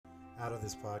out of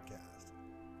this podcast.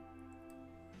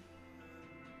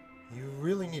 You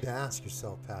really need to ask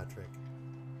yourself, Patrick,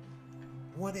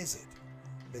 what is it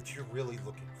that you're really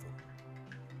looking for?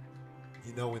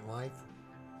 You know, in life,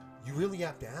 you really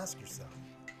have to ask yourself,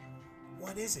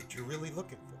 what is it you're really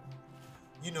looking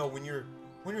for? You know, when you're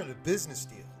in a business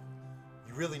deal,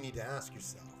 you really need to ask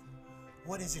yourself,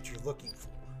 what is it you're looking for?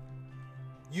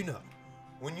 You know,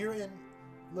 when you're in,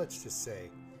 let's just say,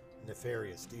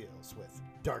 nefarious deals with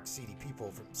dark, seedy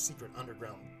people from secret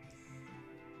underground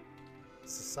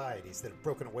societies that have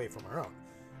broken away from our own,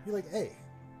 you're like, hey,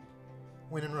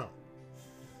 when in Rome.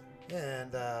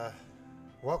 And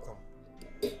welcome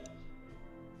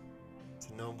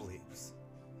to No Bleeps,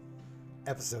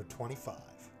 episode 25.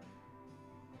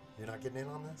 You're not getting in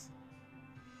on this?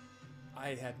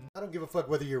 I don't give a fuck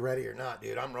whether you're ready or not,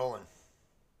 dude. I'm rolling.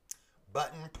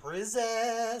 Button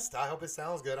possessed. I hope it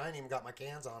sounds good. I ain't even got my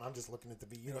cans on. I'm just looking at the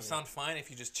beat. It'll sound fine if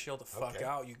you just chill the fuck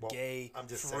out, you gay, I'm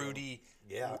just fruity,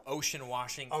 ocean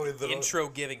washing, little, intro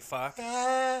giving fuck.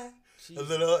 A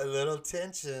little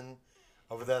tension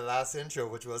over that last intro,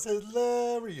 which was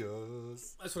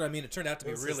hilarious. That's what I mean. It turned out to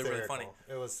be really, really funny.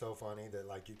 It was so funny that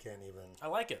like you can't even. I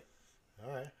like it.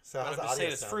 All right. So how's the audio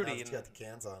sound? Fruity. Now that you got the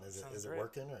cans on. Is it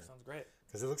working? Or? Sounds great.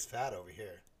 Because it looks fat over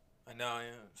here. I know.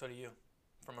 Yeah. So do you.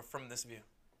 From this view,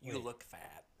 you look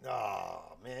fat.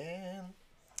 Oh man.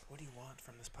 What do you want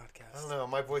from this podcast? I don't know.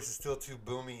 My voice is still too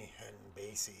boomy and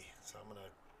bassy, so I'm gonna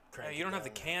crank. You don't have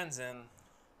down the cans in.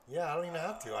 Yeah, I don't even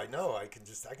have to. I know. I can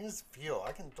just feel.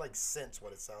 I can like sense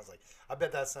what it sounds like. I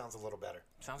bet that sounds a little better.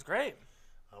 Sounds great.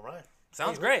 All right.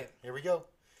 Sounds great. Here we go.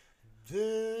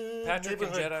 The Patrick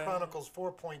and Neighborhood Jedi Chronicles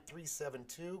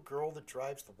 4.372, Girl That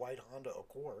Drives the White Honda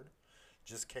Accord,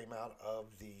 just came out of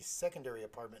the secondary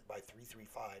apartment by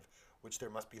 335, which there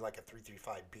must be like a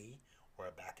 335B or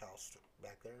a back house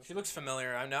back there. She looks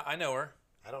familiar. I know her.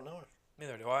 I don't know her.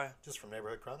 Neither do I. Just from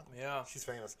Neighborhood Chronicles. Yeah. She's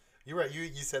famous. You're right. You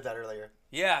said that earlier.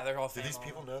 Yeah, they're all Do famous. these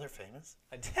people know they're famous?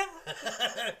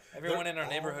 Everyone in our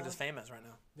neighborhood is famous right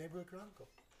now. Neighborhood Chronicle.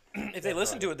 If they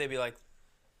listen to it, they'd be like,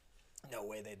 no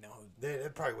way they'd know who. They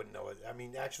probably wouldn't know it. I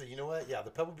mean, actually, you know what? Yeah, the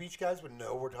Pebble Beach guys would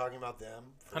know we're talking about them.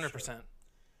 100%. Sure.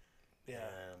 Yeah,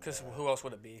 because who else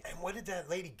would it be? And what did that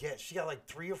lady get? She got like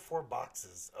 3 or 4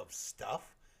 boxes of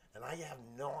stuff, and I have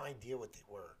no idea what they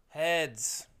were.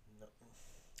 Heads. No.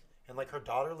 And like her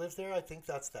daughter lives there. I think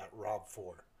that's that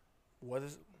RAV4. What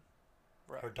is?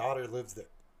 Her daughter lives there.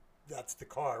 That's the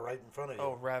car right in front of you.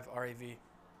 Oh, RAV.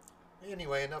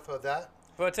 Anyway, enough of that.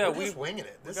 But we're just winging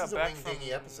it. This is a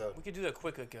wing-dingy episode. We could do a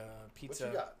quick pizza.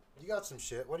 What you got? You got some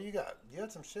shit. What do you got? You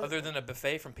got some shit. Other than a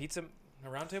buffet from Pizza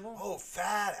Round Table? Oh,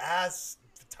 fat ass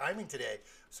timing today.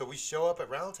 So we show up at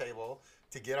Round Table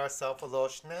to get ourselves a little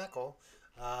schnackle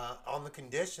on the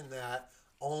condition that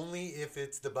only if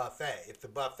it's the buffet. If the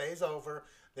buffet's over,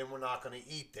 then we're not going to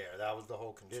eat there. That was the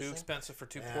whole condition. Too expensive for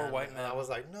two poor white men. I was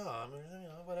like, no, I mean,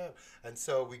 whatever. And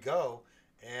so we go,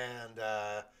 and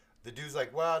the dude's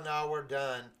like, well, no, we're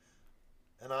done.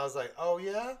 And I was like, oh,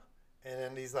 yeah? And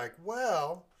then he's like,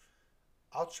 well,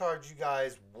 I'll charge you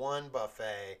guys one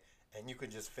buffet, and you can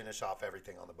just finish off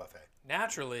everything on the buffet.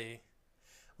 Naturally.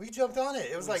 We jumped on it.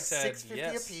 It was like $6.50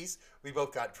 yes. a piece. We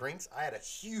both got drinks. I had a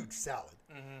huge salad.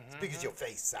 As big as your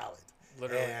face salad.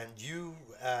 Literally. And you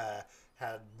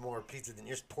had more pizza than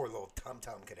your poor little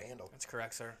tum-tum could handle. That's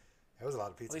correct, sir. That was a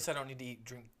lot of pizza. At least I don't need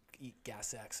to eat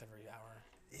gas X every hour.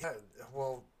 Yeah,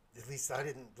 well, at least I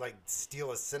didn't, like,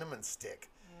 steal a cinnamon stick.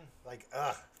 Like,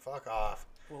 fuck off.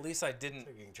 Well, at least I didn't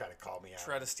So you can try to call me out.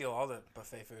 try to steal all the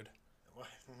buffet food.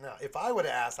 No, if I would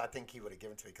have asked, I think he would have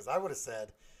given it to me. Because I would have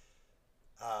said,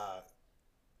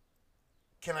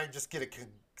 can I just get a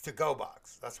to-go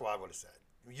box? That's what I would have said.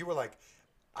 You were like,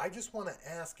 I just want to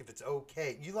ask if it's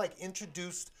okay. You, like,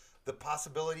 introduced the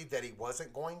possibility that he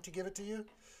wasn't going to give it to you.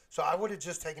 So I would have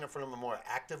just taken it from a more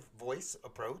active voice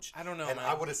approach. I don't know, and man.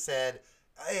 I would have said,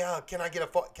 hey, can I get a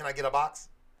box? Can I get a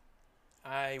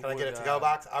to-go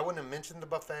box? I wouldn't have mentioned the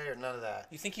buffet or none of that.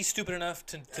 You think he's stupid enough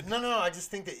to... No. I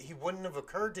just think that he wouldn't have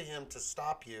occurred to him to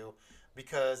stop you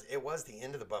because it was the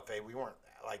end of the buffet. We weren't,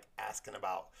 like, asking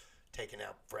about taking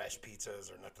out fresh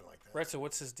pizzas or nothing like that. Right, so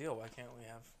what's his deal? Why can't we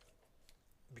have...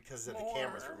 Because of the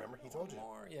cameras, remember? He told you.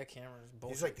 More. Yeah, cameras.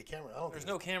 Bullshit. He's like, the camera. There's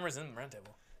no cameras in the Round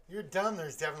Table. You're dumb.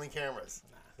 There's definitely cameras.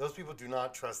 Nah. Those people do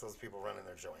not trust those people running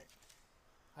their joint.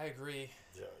 I agree.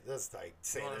 Yeah, that's like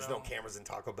saying there's no cameras in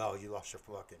Taco Bell. You lost your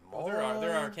fucking mind. Well,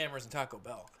 there are cameras in Taco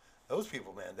Bell. Those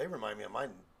people, man, they remind me of my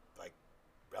like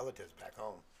relatives back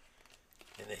home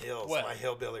in the hills. What? My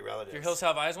hillbilly relatives. Your Hills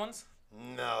Have Eyes ones?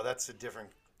 No, that's a different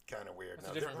kind of weird. That's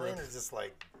no, a different mine group. is just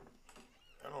like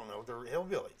I don't know. They're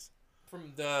hillbillies.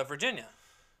 From Virginia.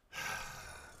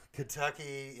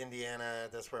 Kentucky, Indiana.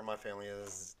 That's where my family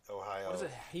is. Ohio. What is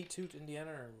it? Heat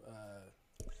Indiana or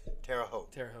Terre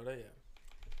Haute. Terre Haute?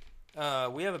 Yeah.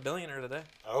 We have a billionaire today.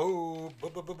 Oh,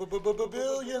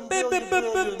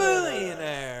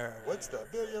 billionaire. What's the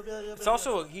billion? It's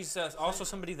also he's also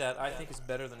somebody that I think is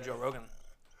better than Joe Rogan.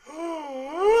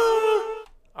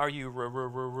 Are you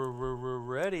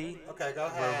ready? Okay, go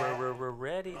ahead.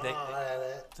 Ready?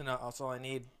 That's That's all I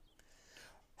need.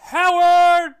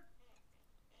 Howard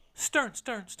Stern.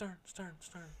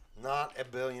 not a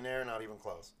billionaire, not even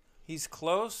close. He's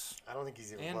close I don't think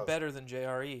he's even and close. better than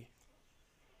JRE.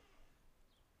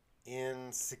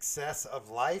 In success of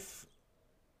life,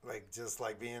 like just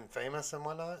like being famous and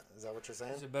whatnot. Is that what you're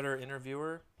saying? He's a better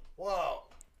interviewer. Whoa.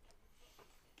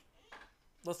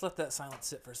 Let's let that silence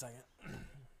sit for a second.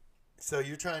 So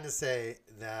you're trying to say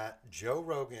that Joe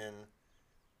Rogan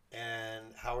and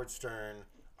Howard Stern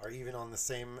are even on the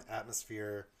same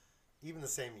atmosphere, even the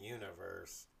same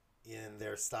universe in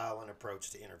their style and approach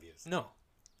to interviews? No,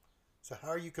 So how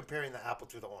are you comparing the apple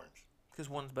to the orange? because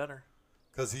one's better.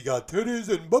 Because he got titties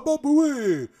and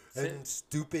ba-ba-boo-ee Sit. and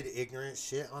stupid, ignorant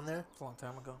shit on there? It's a long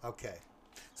time ago. Okay.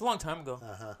 It's a long time ago.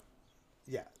 Uh-huh.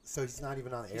 Yeah. So he's not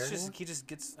even on the air anymore? He just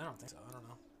gets. I don't think so. I don't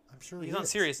know. I'm sure He's he on is.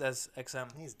 Sirius as XM.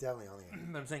 He's definitely on the air.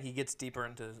 But I'm saying he gets deeper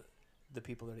into the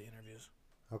people that he interviews.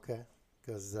 Okay.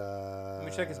 Because Let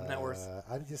me check his net worth.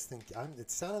 I just think it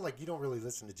sounded like you don't really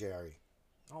listen to JRE.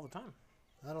 All the time.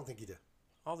 I don't think you do.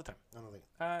 All the time. I don't think.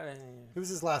 Who Uh, was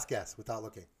his last guest? Without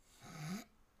looking.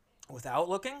 without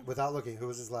looking, Without looking. Who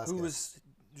was his last who guest? was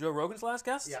Joe Rogan's last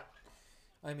guest? Yeah.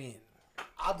 I mean,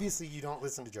 Obviously, you don't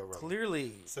listen to Joe Rogan.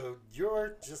 clearly. So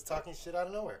you're just talking shit out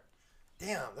of nowhere.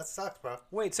 Damn, that sucks, bro.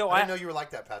 Wait, so I didn't know you were like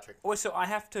that, Patrick. Wait, so I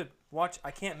have to watch. I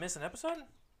can't miss an episode.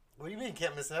 What do you mean you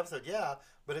can't miss an episode? Yeah,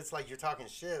 but it's like you're talking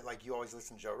shit like you always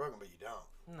listen to Joe Rogan, but you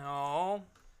don't. No.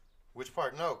 Which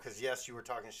part? No, because yes, you were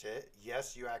talking shit.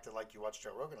 Yes, you acted like you watch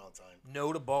Joe Rogan all the time.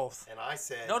 No to both. And I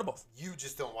said, No to both. You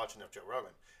just don't watch enough Joe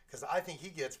Rogan. Because I think he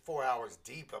gets 4 hours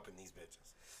deep up in these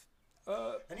bitches.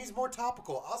 And he's more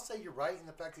topical. I'll say you're right in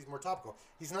the fact he's more topical.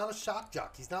 He's not a shock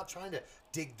jock. He's not trying to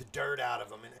dig the dirt out of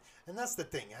them. And that's the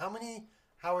thing. How many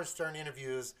Howard Stern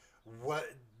interviews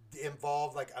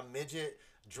involve like a midget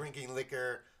drinking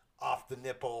liquor off the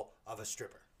nipple of a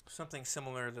stripper? Something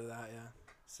similar to that, yeah.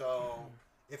 So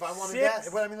if I wanted Six?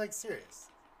 that, what I mean, like serious.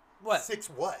 What? 6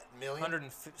 what? Million?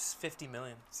 150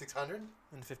 million. 600?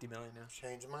 150 million, yeah.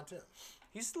 Changing my tune.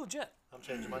 He's legit. I'm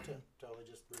changing my tune. Totally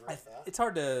just reverse that. It's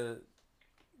hard to.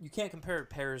 You can't compare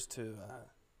Pears to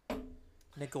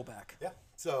Nickelback. Yeah.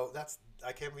 So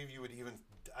I can't believe you would even,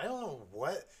 I don't know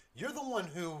what, you're the one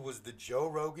who was the Joe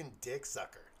Rogan dick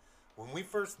sucker. When we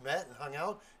first met and hung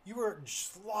out, you were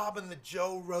slobbing the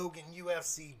Joe Rogan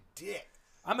UFC dick.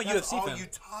 I'm a That's UFC all fan. you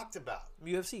talked about. I'm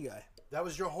a UFC guy. That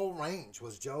was your whole range,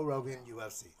 was Joe Rogan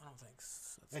UFC. I don't think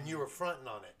so. And you were fronting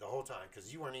on it the whole time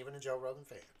because you weren't even a Joe Rogan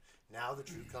fan. Now the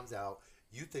truth comes out.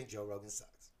 You think Joe Rogan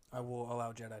sucks. I will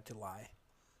allow Jedi to lie.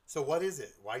 So what is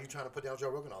it? Why are you trying to put down Joe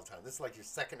Rogan all the time? This is like your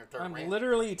second or third I'm rant.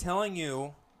 literally telling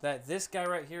you that this guy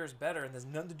right here is better, and there's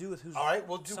nothing to do with who's. All right,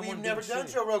 well, we've someone never being done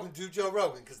shitty. Joe Rogan. Do Joe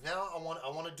Rogan because now I want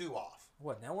to do off.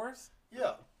 What, net worth?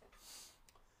 Yeah.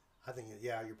 I think,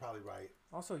 yeah, you're probably right.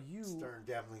 Also, you. Stern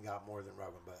definitely got more than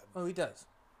Rogan, but Oh, he does.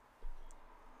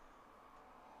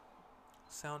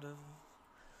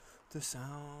 The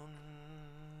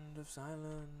sound of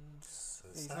silence.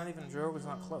 He's not even Joe Rogan's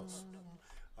not close.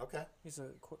 Okay. He's a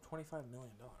 $25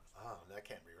 million. Oh, that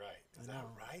can't be right. Is that No.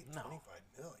 right? No. 25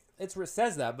 million. It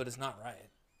says that, but it's not right.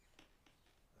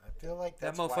 I feel like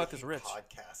That that's why motherfucker's he rich.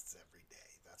 podcasts every day.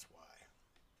 That's why.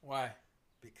 Why?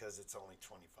 Because it's only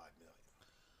 25 million.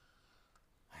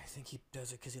 I think he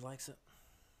does it because he likes it.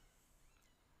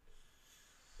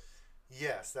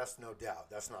 Yes, that's no doubt.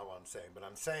 That's not what I'm saying. But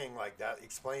I'm saying, like, that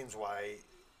explains why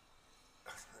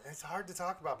it's hard to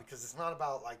talk about because it's not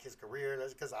about, like, his career.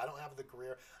 That's because I don't have the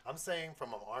career. I'm saying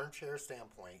from an armchair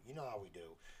standpoint, you know how we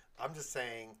do. I'm just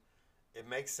saying it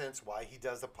makes sense why he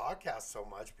does the podcast so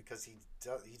much because he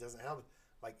doesn't have,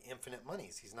 like, infinite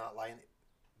monies. He's not, like,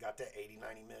 got that $80,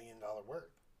 $90 million worth.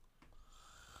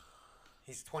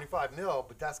 He's 25 mil,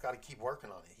 but that's got to keep working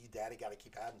on it. Daddy got to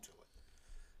keep adding to it.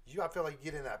 I feel like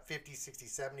you get in that 50, 60,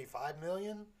 75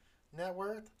 million net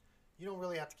worth, you don't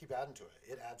really have to keep adding to it.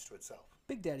 It adds to itself.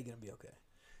 Big Daddy gonna be okay.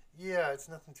 Yeah, it's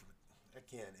nothing to,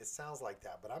 again, it sounds like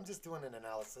that, but I'm just doing an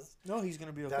analysis. No, he's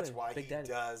gonna be okay. That's why Big Daddy.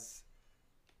 that's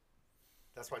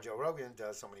why Joe Rogan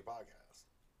does so many podcasts.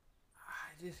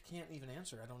 I just can't even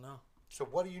answer. I don't know. So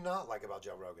what do you not like about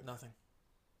Joe Rogan? Nothing.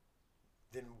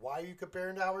 Then why are you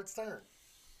comparing to Howard Stern?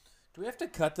 Do we have to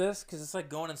cut this? Because it's like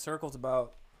going in circles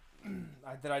about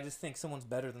That I just think someone's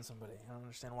better than somebody. I don't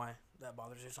understand why that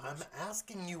bothers you so much. I'm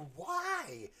asking you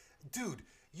why. Dude,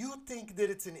 you think that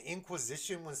it's an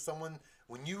inquisition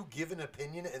when you give an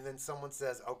opinion and then someone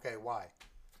says, okay, why?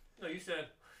 No, you said...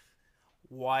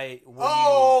 Why?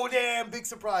 Damn, big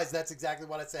surprise. That's exactly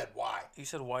what I said. Why? You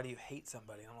said, why do you hate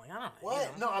somebody? I'm like, I don't know.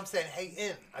 What? No, I'm saying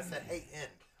hate-in. I said hate-in.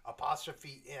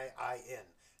 Apostrophe I-N.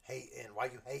 Hate-in. Why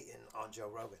you hating on Joe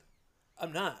Rogan?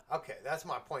 I'm not. Okay, that's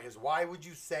my point is why would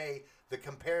you say the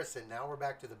comparison? Now we're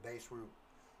back to the base root.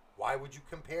 Why would you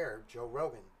compare Joe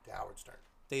Rogan to Howard Stern?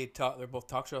 They're both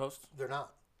talk show hosts? They're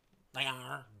not. They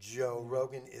are. Joe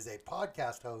Rogan is a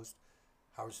podcast host.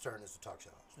 Howard Stern is a talk show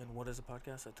host. And what is a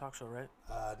podcast? A talk show, right?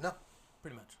 No.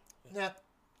 Pretty much. Yeah. Nah.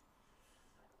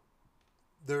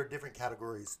 There are different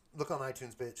categories. Look on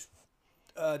iTunes, bitch.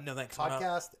 No, thanks.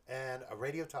 Podcast and a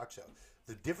radio talk show.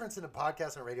 The difference in a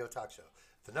podcast and a radio talk show.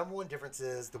 The number one difference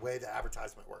is the way the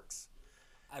advertisement works.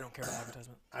 I don't care about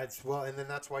advertisement. And then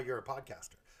that's why you're a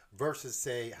podcaster. Versus,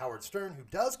 say, Howard Stern, who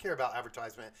does care about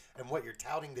advertisement, and what you're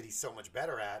touting that he's so much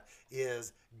better at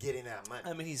is getting that money.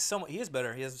 I mean, he is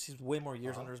better. He's way more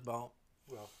years under his belt.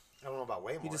 Well, I don't know about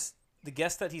way more. The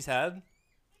guests that he's had,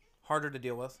 harder to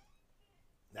deal with.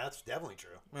 That's definitely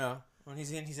true. Yeah, when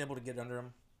he's able to get under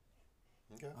him.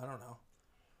 Okay. I don't know.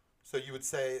 So you would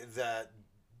say that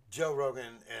Joe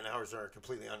Rogan and Howard Stern are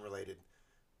completely unrelated,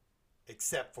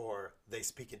 except for they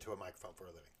speak into a microphone for a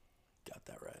living. Got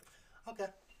that right.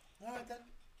 Okay. All right, then.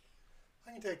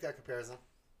 I can take that comparison.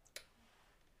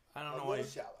 I don't know why. A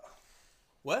little shallow.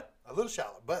 What? A little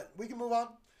shallow, but we can move on.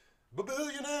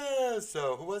 Billionaires.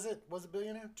 So who was it? Was it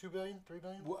billionaire? 2 billion? 3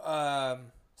 billion?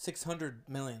 600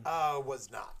 million. Was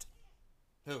not.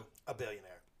 Who? A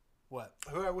billionaire. What?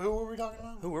 Who were we talking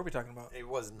about? Who were we talking about? It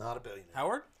was not a billionaire.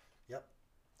 Howard? Yep.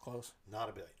 Close. Not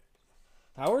a billionaire.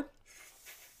 Howard?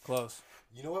 Close.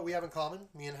 You know what we have in common,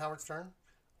 me and Howard Stern?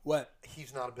 What?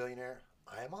 He's not a billionaire.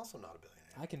 I am also not a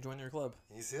billionaire. I can join your club.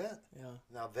 You see that? Yeah.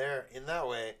 Now there, in that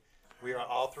way, we are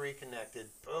all three connected.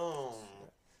 Boom.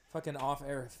 Fucking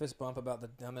off-air fist bump about the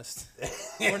dumbest.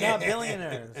 We're not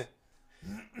billionaires.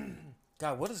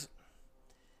 God, what is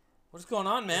going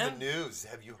on, man? The news.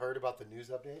 Have you heard about the news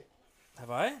update?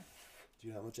 Have I? Do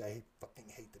you know how much I fucking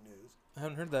hate the news? I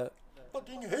haven't heard that.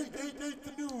 Fucking hate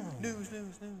the news. News.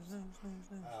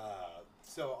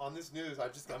 So on this news,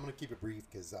 I'm gonna keep it brief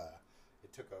because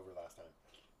it took over last time.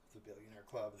 It's a billionaire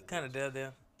club. Kind of dead, yeah.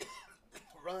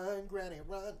 Run, Granny,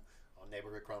 run. On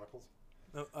Neighborhood Chronicles.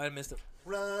 No, I missed it.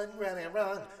 Run, Granny,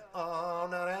 run. All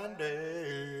night and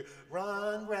day.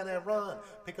 Run, Granny, run.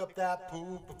 Pick up that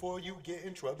poop before you get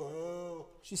in trouble.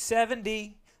 She's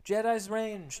 70. Jedi's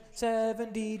range.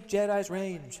 70. Jedi's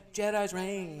range. Jedi's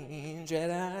range.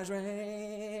 Jedi's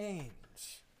range.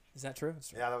 Is that true?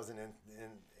 Yeah, that was an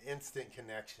instant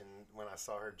connection when I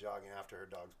saw her jogging after her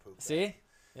dog's poop. See?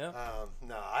 Yeah.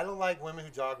 No, I don't like women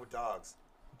who jog with dogs.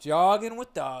 Jogging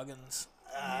with doggins.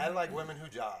 I like women who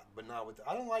jog, but not with.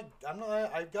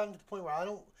 I've gotten to the point where I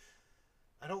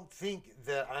don't think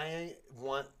that I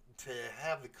want to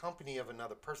have the company of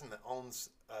another person that owns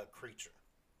a creature.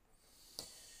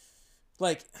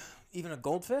 Like, even a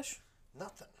goldfish?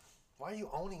 Nothing. Why are you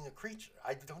owning a creature?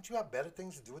 Don't you have better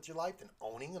things to do with your life than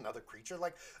owning another creature?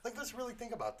 Like let's really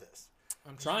think about this.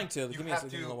 I'm trying to. Give me a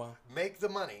little while. Make the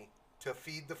money to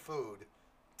feed the food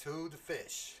to the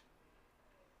fish.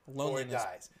 Loneliness. Or it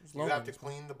dies. You have to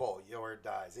clean the bowl or it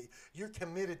dies. You're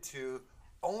committed to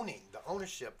owning the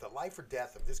ownership, the life or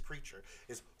death of this creature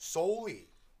is solely,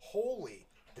 wholly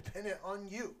dependent on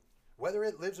you. Whether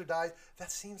it lives or dies,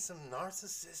 that seems some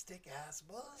narcissistic ass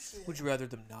bullshit. Would you rather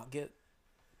them not get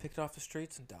picked off the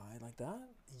streets and die like that?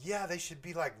 Yeah, they should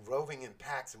be like roving in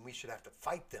packs and we should have to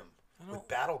fight them with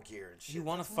battle gear and shit. You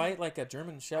want to fight like a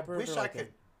German Shepherd? I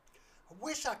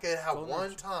wish I could have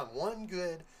one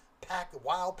good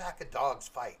wild pack of dogs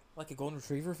fight. Like a golden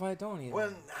retriever fight? Don't even.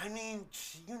 Well, I mean,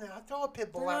 throw a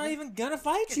pit bull They're at me. not even gonna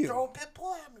fight you. Throw a pit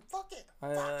bull at me. Fuck it.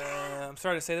 I'm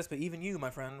sorry to say this, but even you, my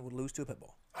friend, would lose to a pit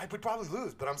bull. I would probably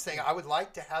lose, but I'm saying I would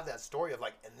like to have that story of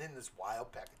like, and then this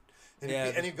wild pack.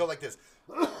 And he'd go like this.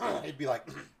 He'd be like.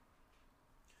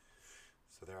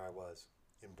 So there I was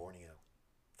in Borneo,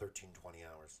 13, 20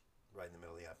 hours, right in the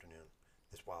middle of the afternoon.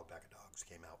 This wild pack of dogs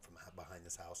came out from behind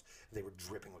this house. They were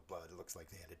dripping with blood. It looks like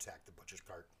they had attacked the butcher's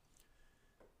cart.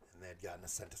 And they had gotten a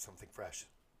scent of something fresh,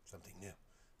 something new,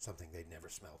 something they'd never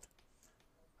smelled.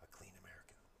 A clean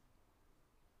American.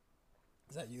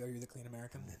 Is that you? Are you the clean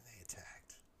American? And then they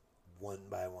attacked, one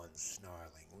by one,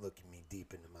 snarling, looking me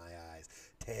deep into my eyes,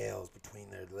 tails between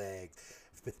their legs,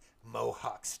 with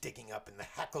mohawks sticking up in the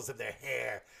hackles of their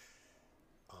hair.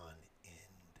 On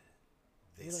end,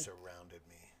 they surrounded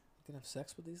me. You can have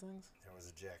sex with these things? There was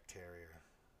a Jack Terrier.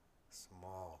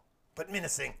 Small, but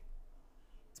menacing.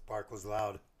 Its bark was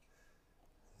loud.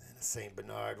 And a Saint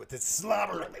Bernard with its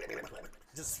slobber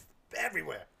just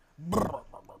everywhere.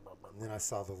 And then I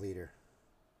saw the leader.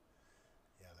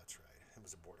 Yeah, that's right. It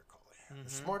was a border collie.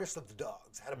 The smartest of the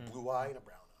dogs. Had a blue eye and a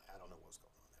brown eye. I don't know what was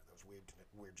going on there. Those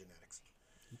weird genetics.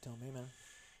 You tell me, man.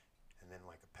 And then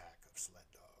like a pack of sled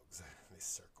dogs, they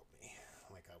circled me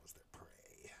like I was their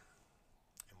prey.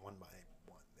 And one by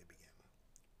one, they began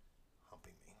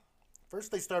humping me.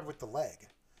 First, they started with the leg.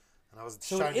 And I was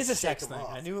trying to shake them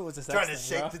off. I knew it was a sex trying thing. to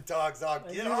shake the dogs off.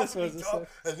 Get off me, dog.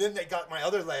 And then they got my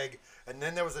other leg. And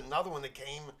then there was another one that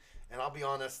came. And I'll be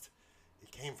honest,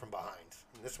 it came from behind.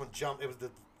 And this one jumped. It was the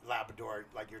Labrador,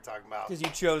 like you're talking about. Because you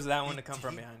chose that one to come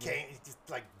from behind. He just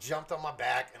like jumped on my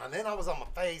back. And then I was on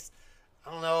my face.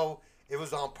 I don't know if it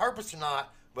was on purpose or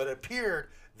not, but it appeared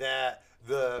that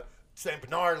the Saint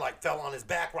Bernard like fell on his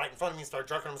back right in front of me and started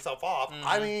jerking himself off.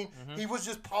 I mean, he was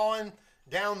just pawing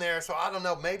down there, so I don't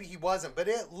know. Maybe he wasn't, but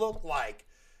it looked like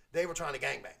they were trying to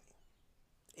gangbang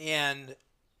me. And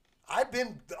I've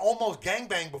been almost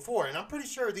gangbanged before, and I'm pretty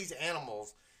sure these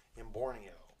animals in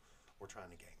Borneo were trying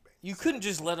to gangbang. you couldn't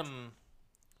just let him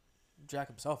jack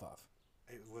himself off.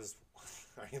 It was.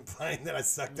 Are you implying that I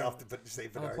sucked off the Saint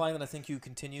I'm Bernard? implying that I think you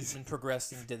continued and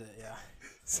progressed and did it, yeah.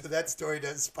 So that story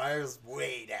spirals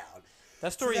way down.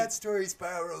 That story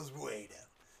spirals way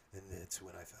down. And that's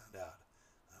when I found out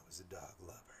I was a dog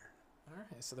lover. All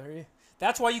right, so there you.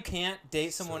 That's why you can't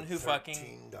date someone who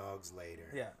 13 dogs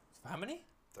later. Yeah. How many?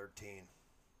 13.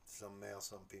 Some male,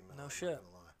 some female. No I'm shit. Not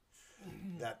gonna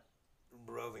lie. That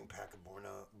roving pack of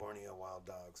Borneo wild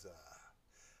dogs.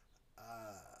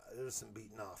 There was some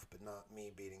beating off, but not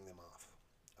me beating them off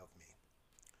of me.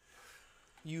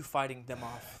 You fighting them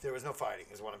off. There was no fighting,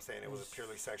 is what I'm saying. It was a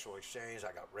purely sexual exchange.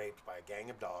 I got raped by a gang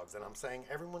of dogs, and I'm saying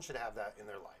everyone should have that in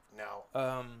their life.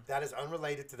 Now, that is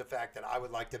unrelated to the fact that I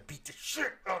would like to beat the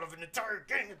shit out of an entire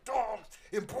gang of dogs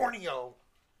in Borneo.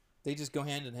 They just go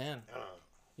hand in hand.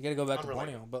 You got to go back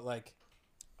Unrelated. to Borneo, but like,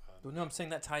 no, I'm saying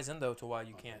that ties in though to why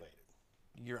you can't.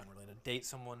 Unrelated. You're unrelated. Date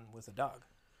someone with a dog.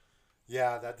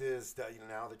 Yeah, that is.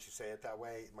 Now that you say it that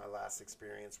way, my last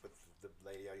experience with the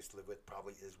lady I used to live with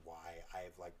probably is why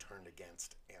I've like turned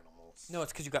against animals. No,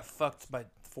 it's because you got fucked by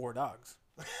 4 dogs.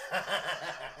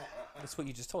 That's what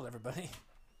you just told everybody.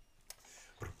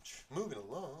 Moving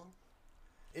along,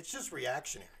 it's just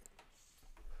reactionary.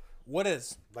 What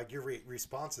is? Like your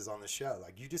responses on the show,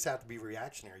 like you just have to be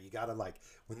reactionary. You gotta like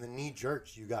when the knee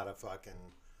jerks, you gotta fucking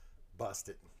bust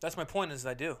it. That's my point. Is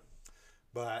I do.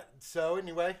 But so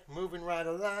anyway, moving right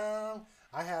along,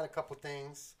 I had a couple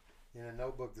things in a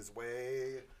notebook that's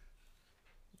way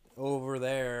Over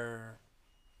there.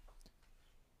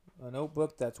 A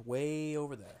notebook that's way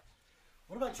over there.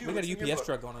 What about you? We got What's in a your UPS book?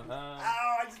 truck going on.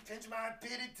 Ow, I just pinched my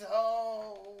pity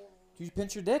toe. Did you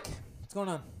pinch your dick? What's going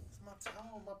on? It's my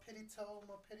toe, my pity toe,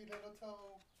 my pretty little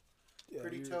toe. Yeah,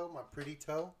 Pretty toe, my pretty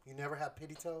toe. You never had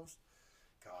pity toes?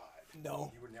 God.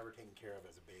 No. You were never taken care of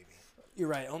as a baby. You're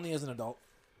right. Only as an adult.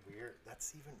 Weird. That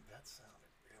sounded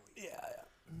really... Yeah.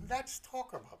 Let's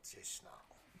talk about this now.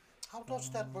 How does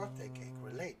that birthday cake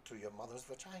relate to your mother's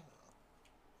vagina?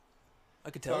 I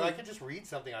could tell So you. I could just read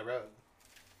something I wrote.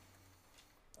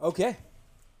 Okay.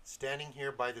 Standing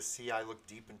here by the sea, I look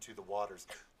deep into the waters,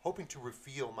 hoping to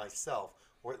reveal myself,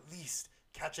 or at least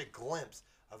catch a glimpse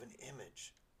of an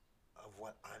image of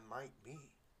what I might be.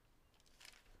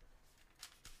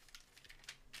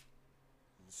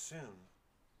 And soon,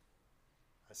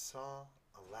 I saw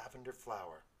a lavender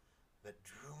flower that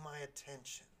drew my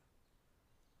attention,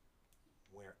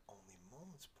 where only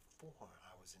moments before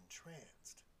I was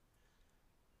entranced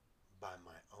by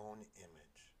my own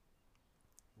image.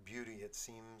 Beauty, it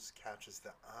seems, catches the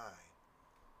eye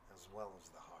as well as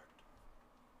the heart.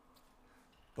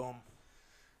 Boom.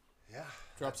 Yeah.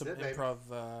 Drop some that's it, baby. improv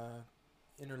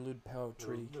interlude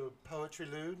poetry. Little poetry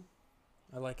lude.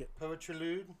 I like it. Poetry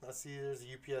lude. I see there's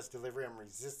a UPS delivery. I'm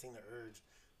resisting the urge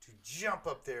to jump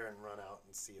up there and run out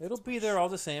and see if It'll it's be my there shit. all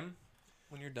the same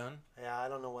when you're done. Yeah, I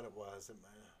don't know what it was.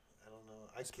 I don't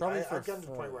know. It's probably for I've gotten to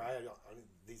the point where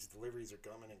these deliveries are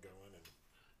coming and going, and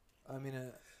I mean,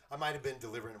 I might have been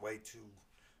delivering way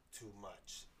too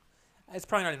much. it's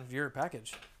probably not even your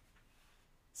package.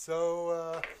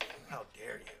 So, how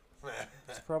dare you?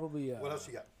 It's probably. What else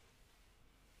you got?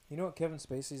 You know what Kevin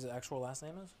Spacey's actual last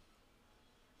name is?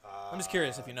 I'm just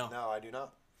curious if you know. No, I do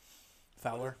not.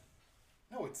 Fowler.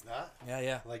 No, it's not.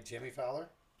 Yeah. Like Jimmy Fowler?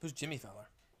 Who's Jimmy Fowler?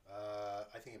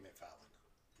 I think it meant Fallon.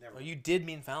 Never. Oh, you did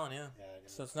mean Fallon, yeah. Yeah, I didn't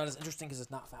So it's not as interesting because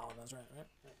it's not Fallon. That's right.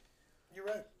 You're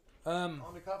right. On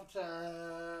the coffee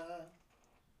time.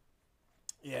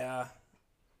 Yeah.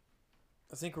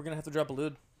 I think we're gonna have to drop a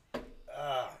lewd.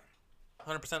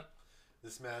 100%.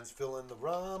 This man's feeling the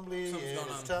rumbly Something's in going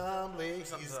his on. tumbly.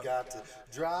 Something's He's up. got to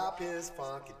drop his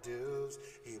funky dues.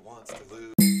 He wants to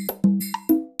lose.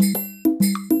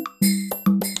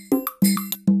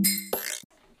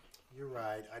 You're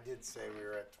right. I did say we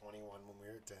were at 21 when we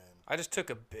were 10. I just took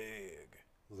a big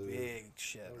Lewd.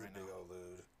 shit That was right a big now. old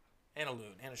lewd. And a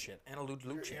lewd. And a shit. And a lewd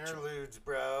Your shit. interludes,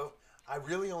 bro. I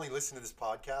really only listen to this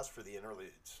podcast for the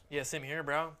interludes. Yeah, same here,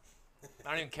 bro. I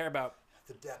don't even care about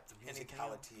The depth of Anything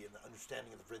musicality and the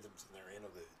understanding of the rhythms in their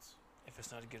interludes. if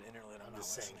it's not a good interlude. I'm not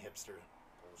just saying listening. hipster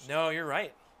bullshit. No, you're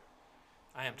right.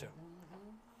 I am too.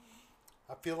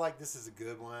 I feel like this is a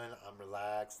good one. I'm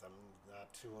relaxed. I'm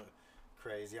not too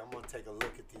crazy. I'm going to take a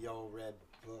look at the old red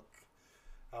book.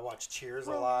 I watch Cheers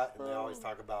a lot, and they always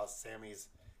talk about Sammy's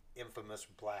infamous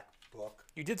black book.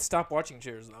 You did stop watching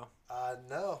Cheers, though.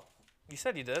 No. You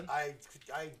said you did. I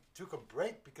took a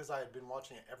break because I had been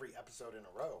watching it every episode in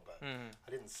a row, but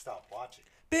I didn't stop watching.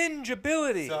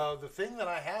 Bingeability. So the thing that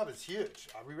I have is huge.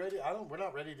 Are we ready? We're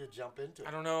not ready to jump into it.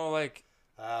 I don't know, like...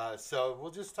 So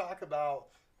we'll just talk about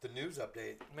the news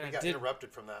update. I We got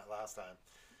interrupted from that last time.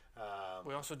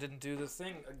 We also didn't do the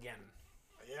thing again.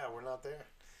 Yeah, we're not there.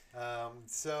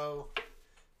 So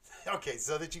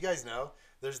that you guys know,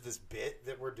 there's this bit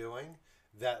that we're doing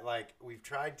that, like, we've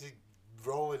tried to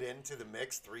roll it into the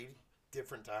mix 3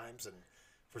 different times, and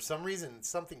for some reason,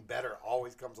 something better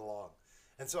always comes along.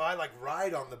 And so I, like,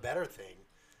 ride on the better thing.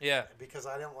 Yeah. Because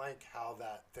I don't like how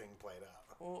that thing played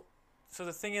out. Well, so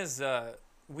the thing is,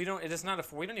 we don't need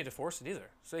to force it either.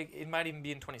 So it might even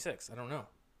be in 26. I don't know.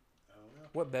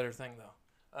 What better thing,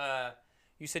 though?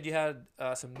 You said you had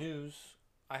some news.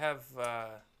 I have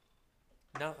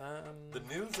The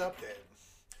news update.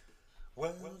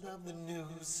 Well, the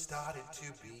news started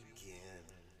to begin,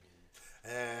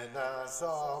 and I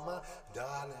saw my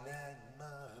darling and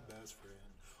my best friend.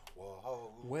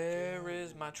 Whoa. Where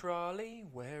is my trolley?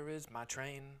 Where is my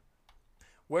train?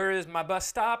 Where is my bus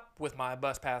stop with my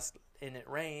bus pass and it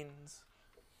rains?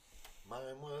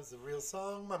 Mine was a real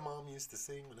song my mom used to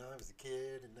sing when I was a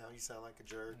kid, and now you sound like a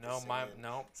jerk. No,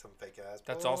 no. Some fake ass.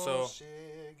 That's bullshit. also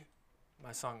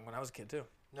my song when I was a kid too.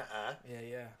 Nuh-uh.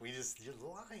 Yeah. You're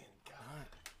lying, God.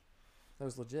 That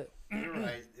was legit. You're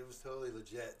right. It was totally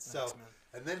legit. So, Thanks, man.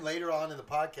 and then later on in the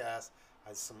podcast,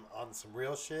 on some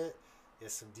real shit,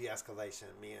 is some de-escalation.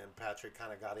 Me and Patrick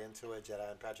kind of got into it. Jedi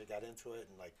and Patrick got into it,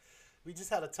 and like we just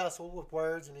had a tussle with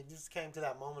words, and it just came to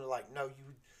that moment of like, no,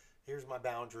 here's my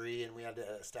boundary, and we had to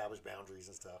establish boundaries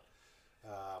and stuff.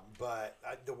 But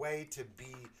the way to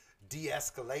be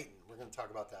de-escalating, we're going to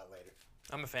talk about that later.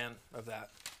 I'm a fan of that.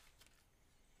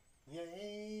 Yeah.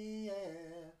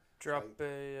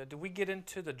 Did we get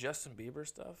into the Justin Bieber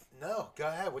stuff? No, go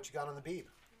ahead. What you got on the Beeb?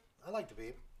 I like the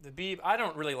Beeb. The Beeb, I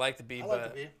don't really like the Beeb, I like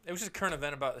but the Beeb. it was just a current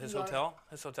event about his hotel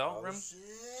room. Shit,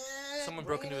 Someone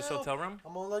broke into his hotel room.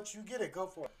 I'm gonna let you get it. Go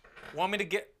for it. Want me to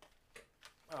get?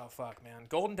 Oh fuck, man!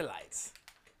 Golden Delights.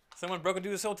 Someone broke into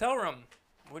his hotel room.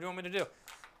 What do you want me to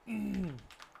do?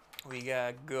 We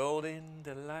got Golden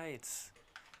Delights.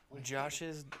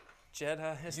 Josh's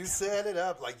Jedi. You set it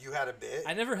up like you had a bit.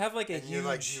 I never have like a and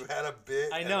huge. you had a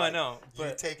bit. I know. You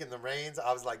But taking the reins.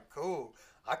 I was like, cool.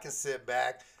 I can sit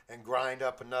back and grind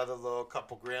up another little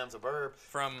couple grams of herb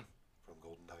from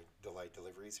Golden Delight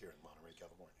Deliveries here in Monterey,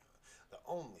 California. The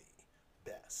only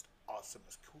best,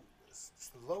 awesomest, coolest,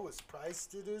 lowest price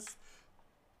to this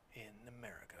in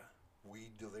America.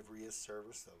 weed deliveryist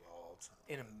service of all time.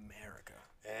 In America.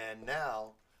 And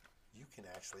now you can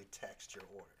actually text your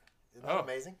order. Isn't that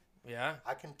amazing? Yeah.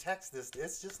 I can text this.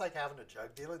 It's just like having a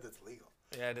drug dealer that's legal.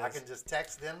 Yeah, it is. I can just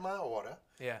text in my order.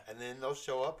 Yeah. And then they'll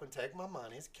show up and take my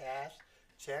money. It's cash,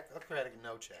 check, or credit.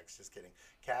 No checks, just kidding.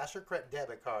 Cash or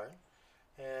debit card.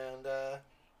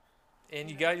 And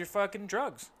you got your fucking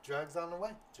drugs. drugs on the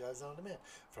way. Drugs on demand.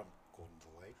 From Golden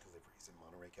Delight Deliveries in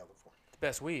Monterey, California. The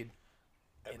best weed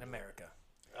in Everywhere. America.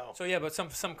 Oh. So yeah, but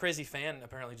some crazy fan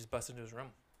apparently just busted into his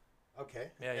room.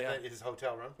 Okay. Yeah, and yeah. then his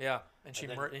hotel room. Yeah, and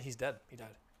then- he's dead. He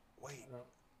died. Wait.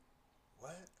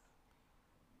 What?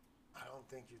 I don't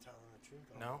think you're telling the truth.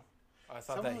 No, I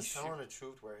thought Someone that was telling the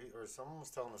truth someone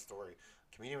was telling a story.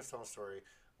 A comedian was telling a story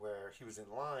where he was in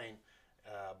line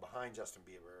behind Justin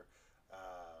Bieber,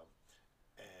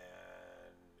 and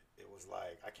it was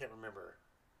like I can't remember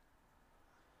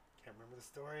the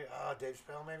story. Dave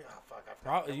Chappelle maybe. Fuck. I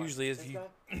forgot. It usually is. Dave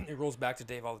Chappelle? It rolls back to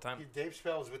Dave all the time. Dave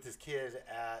Chappelle was with his kid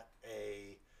at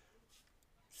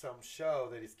some show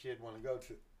that his kid wanted to go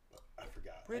to. I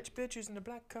forgot. Rich bitches in a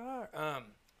black car.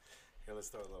 Here, let's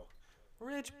throw a little.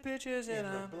 Rich bitches in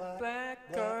a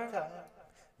black car.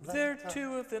 There are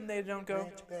two of them, they don't go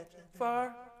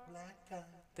far.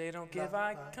 They don't give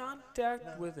eye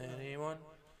contact with anyone.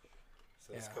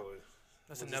 So let's Yeah. go with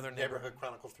That's we'll another just neighbor. Neighborhood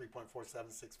Chronicles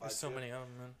 3.47652. There's so many of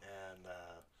them, man. And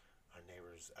our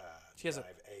neighbors She has a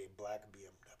drive a black BMW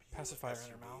Pacifier in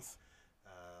SUV, her mouth.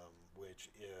 which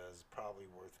is probably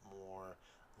worth more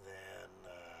than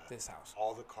This house.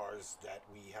 all the cars that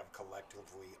we have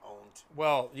collectively owned.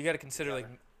 Well, you got to consider like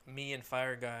Together. me and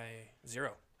Fire Guy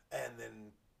 0 And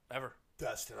then ever.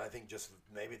 Dustin, I think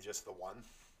maybe just the one.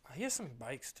 He has some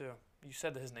bikes too. You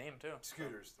said his name too.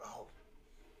 Scooters. Oh.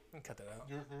 We can cut that out.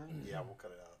 Yeah, we'll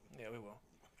cut it out. Yeah, we will.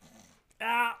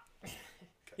 Ah.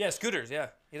 Yeah, scooters. Yeah,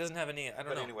 he doesn't have any. I don't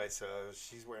But know. anyway, so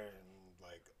she's wearing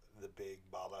like the big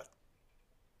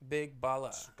Big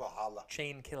Bala Bahala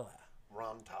chain killer.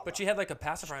 Rantala. But she had like a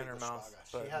pacifier in her mouth.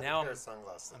 She But had now a pair of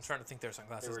sunglasses. I'm starting to think they're They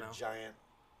sunglasses were now. giant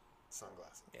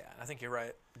sunglasses. Yeah, I think you're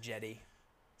right. Jetty.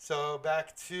 So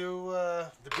back to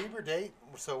the Bieber date.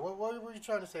 So what were you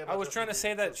trying to say about I was Justin trying to Bieber?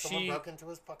 say that So someone she- broke into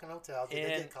his fucking hotel. Did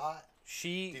they and get caught?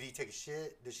 She Did he take a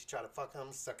shit? Did she try to fuck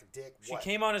him? Suck a dick? she What?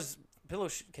 came on his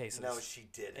pillowcases. No, she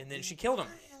didn't. And then she killed him.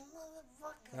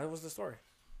 Motherfucker. That was the story.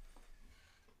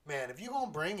 Man, if you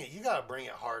gonna bring it, you gotta bring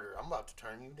it harder. I'm about to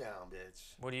turn you down,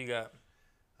 bitch. What do you got?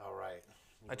 All right.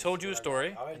 I told you a what I got?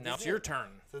 story, All right, and now this it's is your it. turn.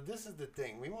 So this is the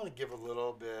thing. We want to give a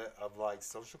little bit of like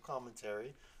social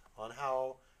commentary on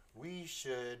how we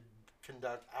should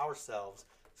conduct ourselves.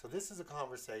 So this is a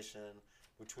conversation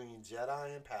between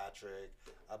Jedi and Patrick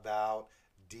about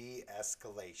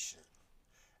de-escalation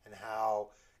and how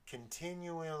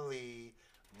continually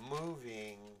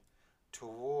moving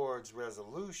towards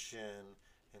resolution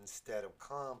instead of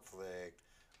conflict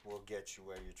will get you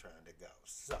where you're trying to go.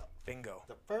 So Bingo.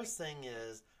 the first thing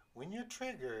is when you're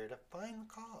triggered, find the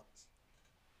cause.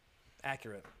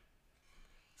 Accurate.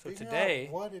 So Figure today,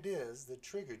 out what it is that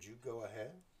triggered you. Go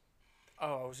ahead. I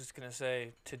was just gonna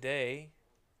say today,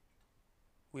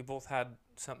 we both had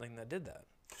something that did that.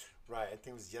 Right. I think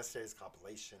it was yesterday's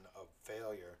compilation of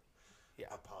failure. Yeah.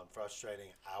 Upon frustrating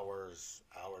hours,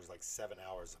 like 7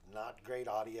 hours of not great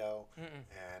audio,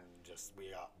 and just we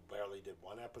barely did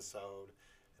one episode,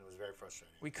 and it was very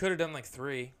frustrating. We could have done like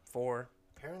 3, 4.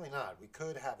 Apparently not. We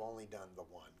could have only done the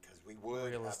one because we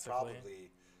would have Realistically.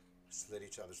 probably slit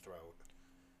each other's throat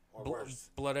or worse.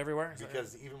 Blood everywhere. Is that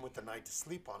Because even with the night to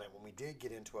sleep on it, when we did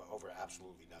get into it over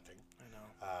absolutely nothing, it?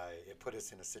 I know. it put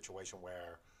us in a situation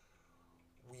where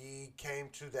we came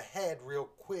to the head real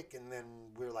quick, and then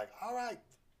we were like, "All right,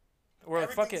 We're like,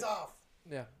 fuck everything's it. off."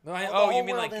 Yeah. No, The you whole mean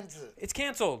world like ends it. it's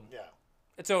canceled. Yeah.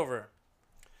 It's over.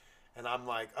 And I'm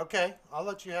like, "Okay, I'll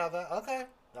let you have that." Okay,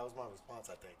 that was my response.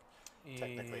 I think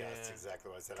technically that's exactly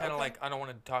what I said. Kind of okay. like I don't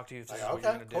want to talk to you if this Like, is what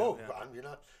you're okay, gonna cool. do. Yeah. You're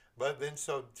not. But then,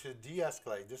 so to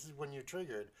de-escalate, this is when you're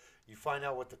triggered. You find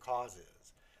out what the cause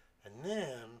is, and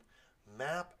then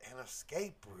map an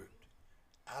escape route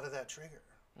out of that trigger.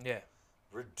 Yeah.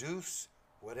 Reduce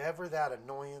whatever that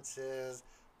annoyance is,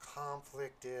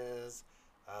 conflict is,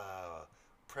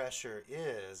 pressure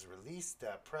is. Release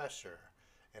that pressure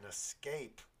and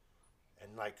escape,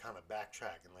 and like kind of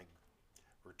backtrack and like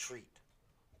retreat.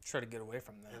 Try to get away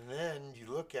from that. And then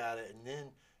you look at it, and then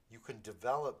you can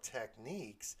develop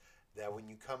techniques that when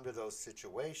you come to those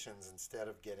situations, instead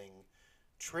of getting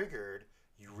triggered,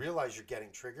 you realize you're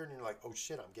getting triggered, and you're like, oh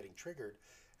shit, I'm getting triggered.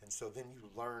 And so then you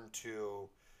learn to,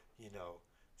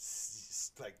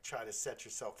 like try to set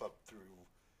yourself up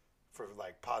for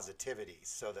like positivity,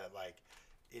 so that like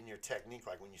in your technique,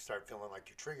 like when you start feeling like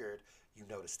you're triggered, you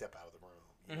know to step out of the room,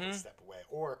 you know to step away,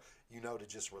 or you know to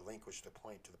just relinquish the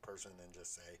point to the person and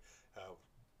just say,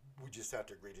 we just have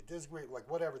to agree to disagree, like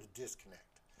whatever the disconnect.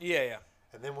 Yeah, yeah.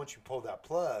 And then once you pull that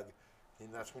plug, then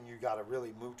that's when you got to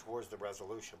really move towards the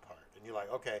resolution part. And you're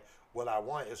like, okay, what I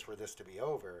want is for this to be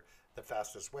over. The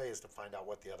fastest way is to find out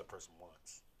what the other person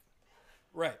wants.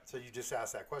 Right. So you just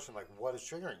ask that question, like, what is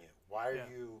triggering you? Why are Yeah.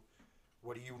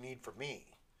 what do you need from me?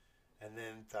 And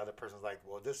then the other person's like,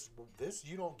 well, this,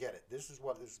 you don't get it. This is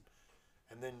what is.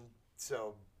 And then,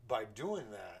 so by doing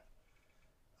that,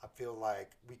 I feel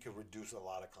like we could reduce a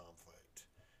lot of conflict.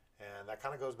 And that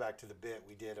kind of goes back to the bit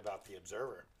we did about the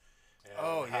observer. And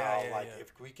Oh, yeah, yeah, yeah.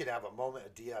 if we could have a moment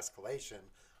of de-escalation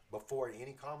before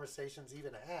any conversations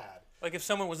even had. Like if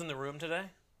someone was in the room today,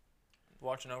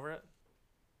 watching over it,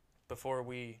 before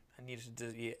we needed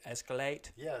to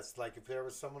de-escalate. Yes, like if there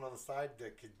was someone on the side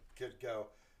that could go,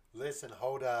 listen,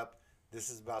 hold up, this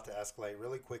is about to escalate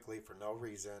really quickly for no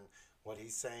reason. What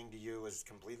he's saying to you is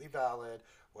completely valid.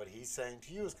 What he's saying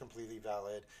to you is completely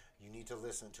valid. You need to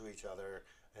listen to each other,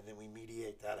 and then we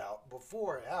mediate that out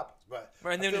before it happens. But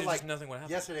Right, and I then feel there's like just nothing would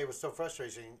happen. yesterday was so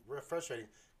frustrating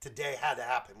today had to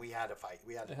happen. We had to fight.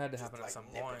 We had to. It had to just, happen at like, some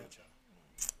nip at point. each other.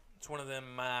 It's one of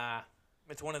them.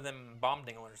 It's one of them bomb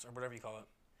dinglers or whatever you call it.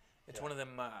 It's Yeah. one of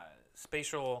them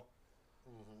spatial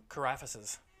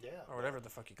carapaces Yeah. or whatever the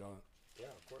fuck you call it. Yeah,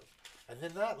 of course. And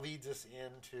then that leads us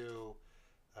into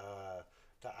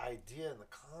the idea and the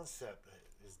concept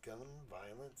that is gun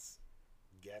violence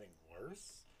getting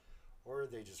worse, or are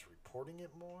they just reporting it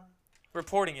more?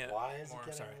 Reporting it. Why is more, it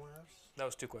getting sorry. worse? That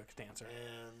was too quick to answer.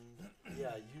 And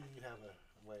yeah, you have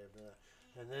a way of doing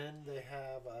that. And then they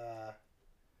have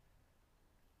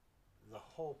the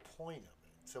whole point of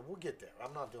it. So we'll get there.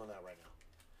 I'm not doing that right now.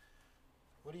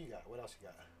 What do you got? What else you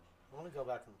got? I want to go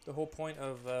back and... The whole point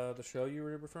of the show you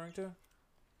were referring to?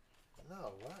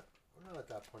 No, what? We're not at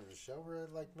that point of the show. We're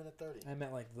at like minute 30. I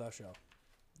meant like the show.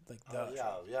 Like Oh, the yeah,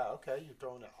 show. yeah, okay. You're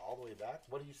throwing it all the way back.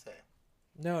 What do you say?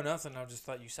 No, nothing. I just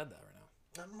thought you said that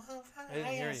right now. I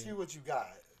didn't hear asked you. you what you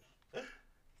got.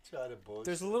 Try to bullshit.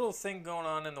 There's a little thing going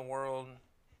on in the world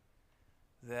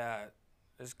that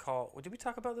is called... Did we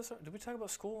talk about this? Did we talk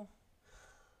about school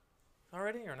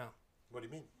already or no? What do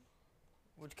you mean?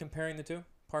 We're comparing the two?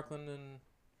 Parkland and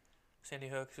Sandy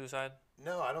Hook suicide?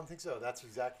 No, I don't think so. That's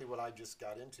exactly what I just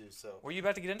got into. So Were you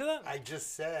about to get into that? I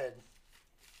just said...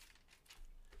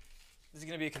 This is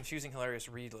going to be a confusing, hilarious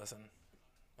read listen.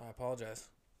 I apologize.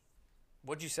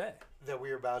 What'd you say? that we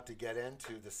were about to get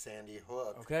into the Sandy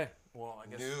Hook Okay. Well, I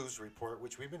guess news report,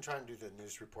 which we've been trying to do the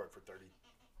news report for 32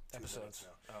 episodes. minutes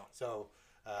now. Oh. So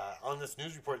on this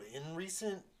news report, in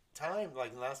recent time, like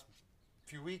in the last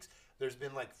few weeks, there's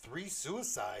been like 3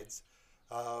 suicides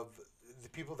of the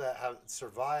people that have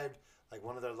survived, like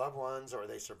one of their loved ones, or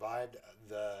they survived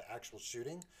the actual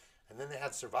shooting, and then they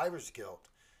had survivor's guilt,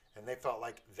 and they felt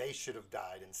like they should have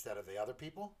died instead of the other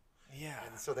people, Yeah.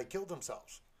 and so they killed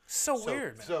themselves. So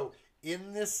weird, man. So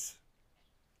in this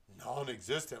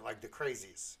non-existent, like the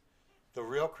crazies, the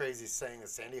real crazies saying that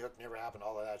Sandy Hook never happened,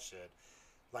 all of that shit,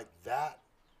 like that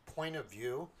point of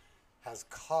view has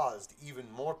caused even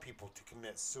more people to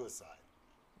commit suicide.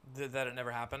 That it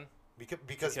never happened?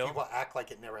 Because kill? people act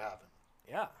like it never happened.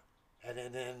 Yeah. And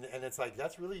it's like,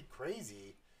 that's really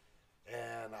crazy.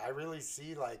 And I really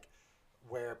see like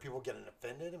where people getting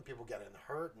offended and people getting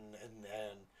hurt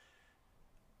and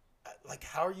like,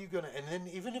 how are you going to, and then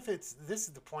even if this is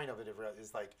the point of it,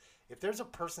 is like, if there's a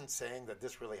person saying that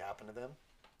this really happened to them,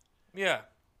 Yeah.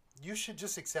 you should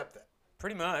just accept that.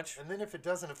 Pretty much. And then if it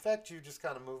doesn't affect you, just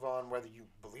kind of move on, whether you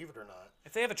believe it or not.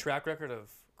 If they have a track record of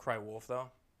cry wolf, though,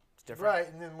 it's different. Right,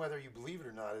 and then whether you believe it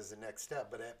or not is the next step.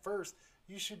 But at first,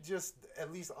 you should just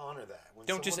at least honor that. When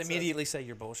Don't just someone immediately say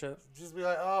you're bullshit. just be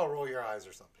like, oh, roll your eyes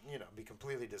or something. You know, be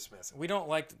completely dismissive. We don't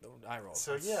like the eye rolls.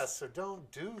 So yeah, so don't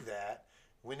do that.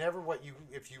 Whenever what you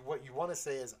want to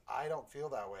say is, I don't feel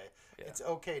that way. Yeah. It's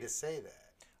okay to say that.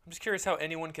 I'm just curious how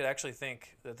anyone could actually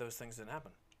think that those things didn't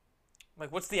happen.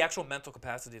 Like, what's the actual mental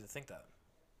capacity to think that?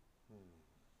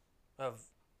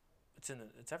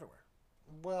 It's everywhere.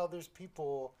 Well, there's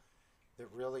people that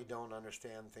really don't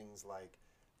understand things like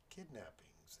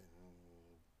kidnappings and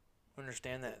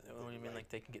Understand that? What do you mean, like- like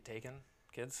they can get taken?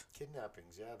 Kids?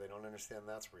 kidnappings. Yeah, they don't understand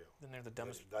that's real. Then they're the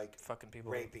dumbest Like fucking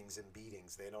people. rapings and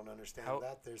beatings. They don't understand How-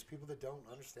 that. There's people that don't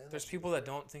understand There's that. people that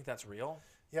don't think that's real?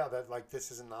 Yeah, that like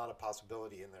this is not a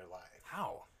possibility in their life.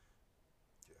 How?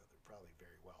 Yeah, they're probably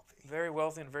very wealthy. Very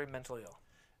wealthy and very mentally ill.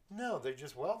 No, they're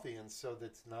just wealthy, and so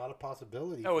that's not a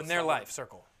possibility. Oh, for in their someone- life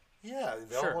circle. Yeah,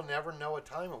 they Sure. will never know a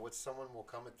time in which someone will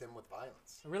come at them with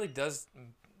violence. It really does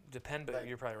depend, but Like-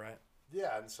 you're probably right.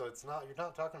 Yeah, and so you're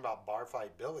not talking about bar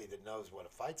fight Billy that knows what a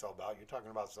fight's all about. You're talking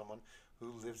about someone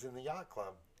who lives in the yacht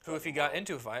club. Who, if he got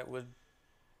into a fight, would...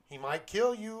 He might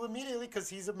kill you immediately because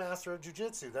he's a master of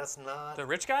jiu-jitsu. That's not... The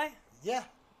rich guy? Yeah,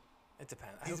 It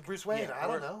depends. he's Okay, Bruce Wayne. yeah, I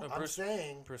don't or- know. or I'm Bruce,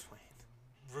 saying Bruce Wayne.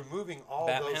 removing all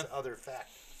Batman? those other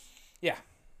factors. Yeah.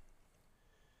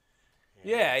 And,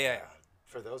 Yeah.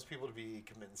 For those people to be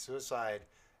committing suicide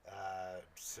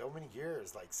so many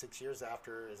years, like 6 years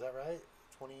after, is that right?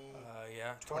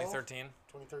 2013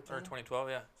 2013? or 2012,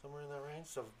 yeah. Somewhere in that range.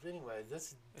 So anyway,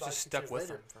 this It's 5, just 6 stuck years with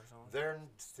later, them for so long. they're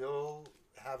still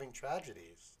having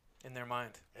tragedies. In their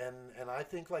mind. And I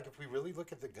think like if we really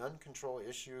look at the gun control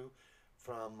issue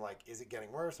from like, is it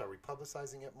getting worse? Are we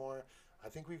publicizing it more? I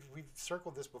think we've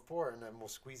circled this before, and then we'll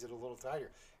squeeze it a little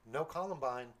tighter. No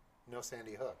Columbine, no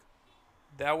Sandy Hook.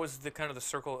 That was the kind of the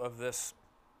circle of this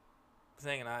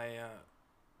thing, and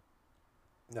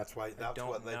That's why that's don't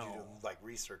what led you know. to like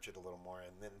research it a little more,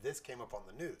 and then this came up on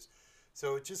the news.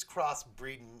 So it's just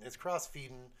cross-breeding, it's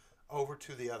cross-feeding over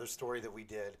to the other story that we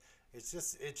did. It's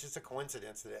just a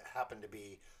coincidence that it happened to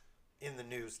be in the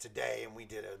news today, and we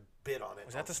did a bit on it.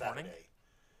 Was that on this Saturday morning?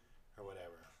 or whatever?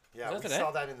 Yeah, Was we that today?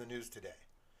 saw that in the news today.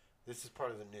 This is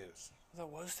part of the news. That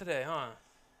was today, huh?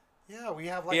 Yeah, we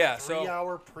have like Yeah, a so-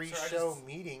 3-hour pre-show just-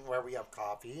 meeting where we have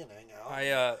coffee and hang out,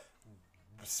 I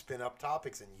spin up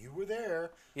topics, and you were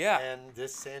there. yeah. And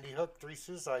this Sandy Hook 3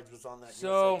 suicides was on that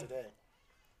So- USA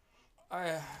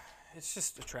Today. It's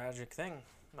just a tragic thing.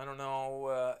 I don't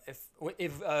know if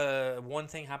one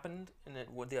thing happened and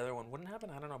the other one wouldn't happen.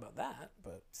 I don't know about that,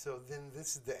 but So then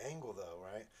this is the angle, though,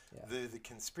 right? Yeah. The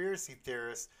conspiracy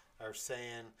theorists are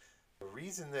saying the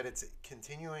reason that it's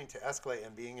continuing to escalate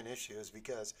and being an issue is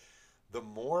because the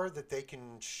more that they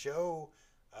can show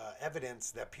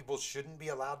evidence that people shouldn't be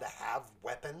allowed to have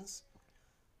weapons,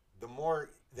 the more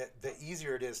the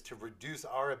easier it is to reduce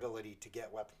our ability to get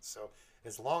weapons. So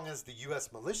as long as the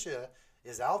U.S. militia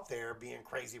is out there being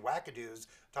crazy wackadoos,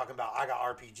 talking about I got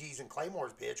RPGs and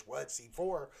Claymores, bitch, what,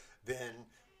 C4, then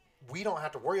we don't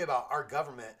have to worry about our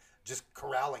government just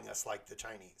corralling us like the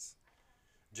Chinese.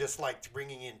 Just like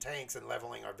bringing in tanks and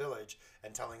leveling our village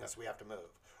and telling us we have to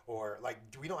move. Or like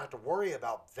we don't have to worry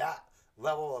about that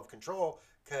level of control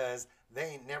because they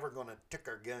ain't never going to take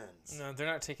our guns. no, they're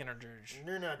not taking our dirge.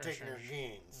 They're not taking our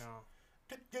guns. No,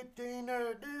 They're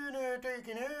not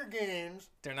taking our guns.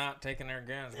 they're not taking our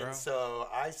guns, bro. And so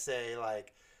I say,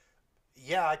 like,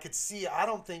 yeah, I could see.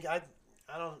 I'm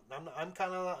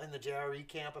kind of in the JRE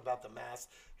camp about the mass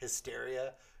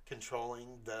hysteria controlling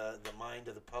the mind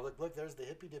of the public. Look, there's the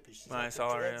hippy dippy. She's got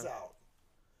the dreads out.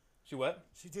 She what?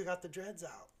 She still got the dreads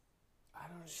out. I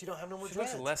don't. She don't have no more She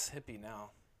dreads. looks less hippie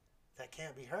now. That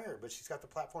can't be her, but she's got the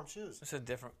platform shoes. It's a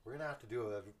different. We're gonna have to do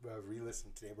a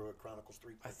re-listen to Neighborhood Chronicles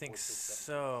 3. I think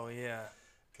so. Yeah.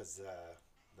 Because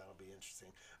that'll be interesting.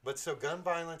 But so gun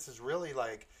violence is really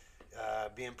like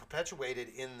being perpetuated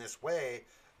in this way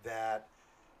that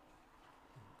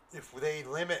if they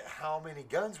limit how many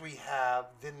guns we have,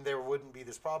 then there wouldn't be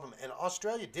this problem. And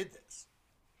Australia did this.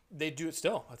 They do it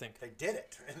still, I think. They did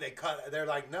it, and they're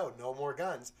like, no more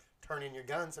guns. Turn in your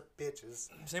guns, bitches.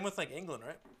 Same with like England,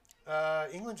 right?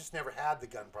 England just never had the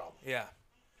gun problem. Yeah.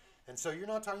 And so you're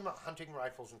not talking about hunting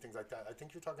rifles and things like that. I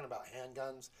think you're talking about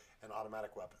handguns and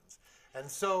automatic weapons. And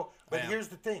so, but here's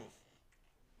the thing.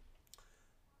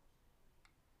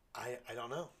 I don't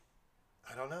know.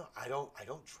 I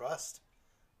don't trust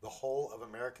the whole of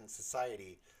American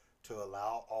society to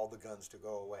allow all the guns to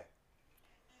go away.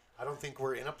 I don't think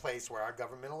we're in a place where our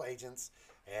governmental agents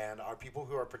and our people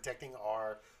who are protecting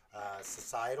our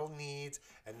societal needs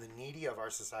and the needy of our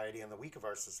society and the weak of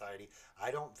our society,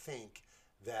 I don't think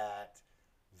that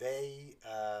they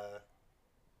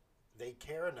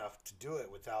care enough to do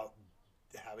it without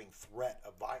having threat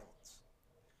of violence.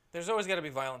 There's always got to be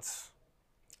violence.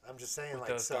 I'm just saying, With like,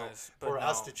 those so guys, but for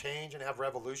us no. to change and have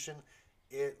revolution,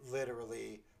 it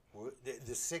literally, the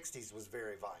 60s was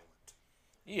very violent.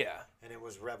 Yeah. And it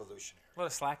was revolutionary. A lot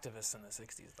of slacktivists in the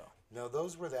 60s, though. No,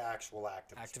 those were the actual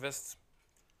activists.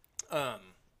 Activists.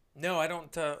 No, I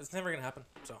don't. It's never going to happen.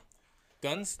 So,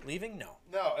 guns leaving? No.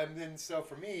 No, and then so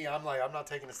for me, I'm like, I'm not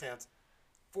taking a stance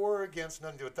for or against,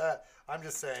 nothing to do with that. I'm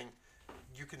just saying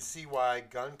you can see why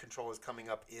gun control is coming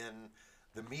up in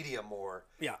the media more.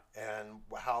 Yeah. And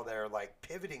how they're like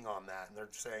pivoting on that. And they're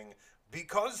saying,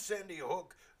 because Sandy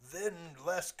Hook, then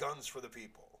less guns for the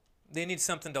people. They need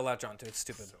something to latch onto. It's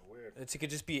stupid. So weird. It could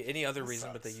just be any other It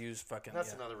reason, but they sucks. use fucking. That's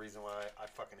yeah. another reason why I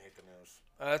fucking hate the news.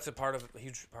 That's a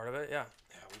huge part of it. Yeah.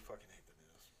 Yeah, we fucking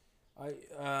hate the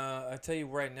news. I tell you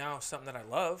right now something that I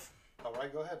love. All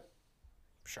right, go ahead.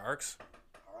 Sharks.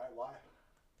 All right, why?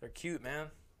 They're cute, man.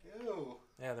 Ew.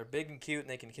 Yeah, they're big and cute, and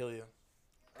they can kill you.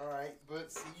 All right,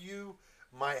 but see, you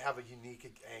might have a unique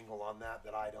angle on that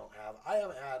I don't have. I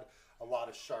haven't had a lot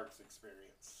of sharks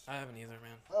experience. I haven't either,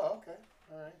 man. Oh, okay.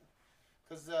 All right.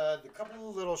 Because the couple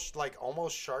of little,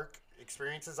 almost shark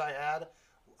experiences I had,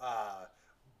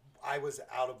 I was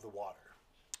out of the water.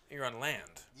 You're on land.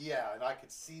 Yeah, and I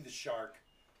could see the shark.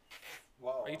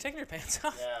 Whoa. Are you taking your pants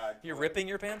off? Yeah. You're ripping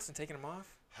your pants and taking them off?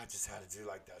 I just had to do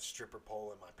like that stripper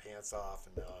pole and my pants off,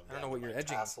 and I don't know what you're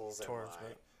edging tassels towards, and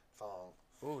my thong.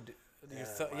 Oh,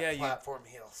 And my yeah, you. platform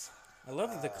heels. I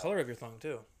love the color of your thong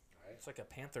too. Right? It's like a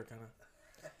panther kind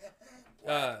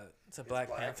of. It's a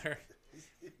Black Panther.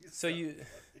 So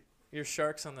your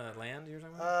sharks on the land you're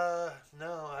talking about?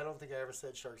 No, I don't think I ever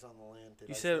said sharks on the land. Did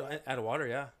You I said say that? out of water,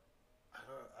 yeah.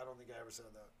 I don't think I ever said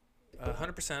that.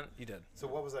 100% you did. So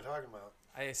what was I talking about?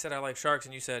 I said I like sharks,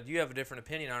 and you said you have a different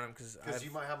opinion on them Because because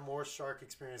you might have more shark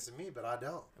experience than me, but I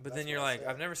don't. But That's then you're what I like, said.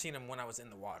 I've never seen them when I was in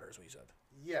the water, is what you said.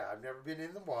 Yeah, I've never been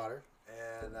in the water,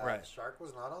 and Right. the shark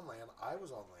was not on land. I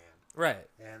was on land, Right.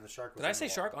 and the shark was Did I in say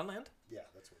the shark water. on land? Yeah,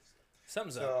 that's what I said.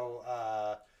 Something's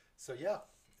up. So yeah.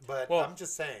 But Well- I'm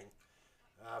just saying,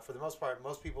 for the most part,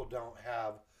 most people don't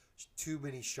have too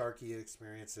many sharky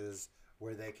experiences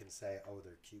where they can say, "Oh,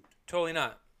 they're cute." Totally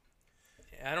not.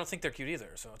 I don't think they're cute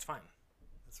either, so it's fine.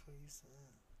 That's what you said.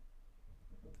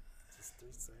 Just 3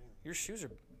 seconds. Your shoes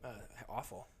are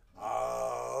awful.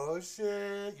 Oh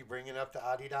shit! You bringing up the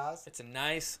Adidas? It's a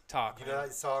nice talk. You know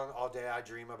that song "All Day I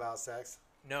Dream About Sex"?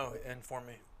 No, inform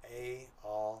me. A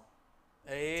all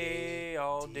A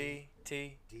all D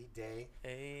T D day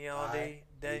A all D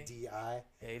day D-I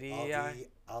A D I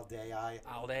all day I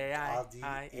all day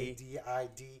I A E D I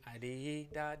D I D E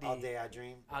da D all day I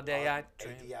dream all day I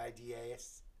dream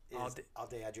ADIDAS all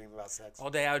day I dream about sex. all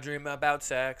day I dream about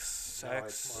sex. No,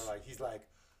 it's more like he's like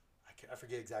I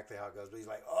forget exactly how it goes, but he's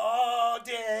like all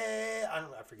day.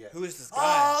 I forget. Who is this guy?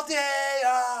 All day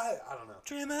I don't know.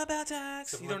 Dream about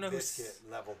sex. Some You don't know Biscuit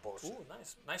level bullshit. Ooh,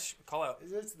 nice call out.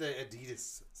 It's the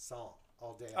Adidas song.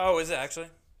 All day. Oh, is it actually?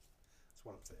 That's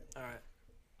what I'm saying. All right.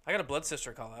 I got a blood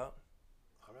sister call out.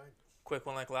 All right. Quick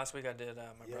one, like last week I did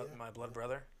my blood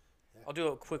brother. Yeah. I'll do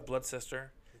a quick blood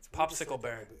sister. It's Popsicle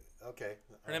Bear. Okay.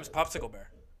 Her name is Popsicle Bear.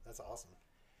 That's awesome.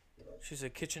 She's a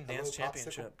kitchen dance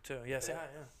championship too. Yes, yeah.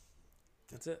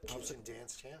 That's it. Kitchen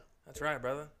dance champ. That's right,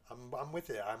 brother. I'm with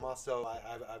it. I'm also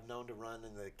I've known to run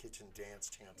in the kitchen dance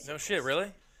champ. No shit,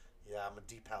 really? Yeah, I'm a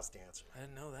deep house dancer. I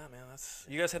didn't know that, man. That's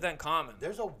you guys had that in common.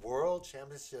 There's a world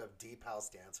championship deep house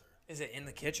dancer. Is it in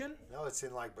the kitchen? No, it's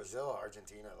in like Brazil,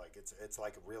 Argentina. Like it's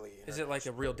like really. Is it like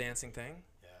a real dancing thing?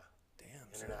 Yeah.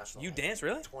 Damn. International. You dance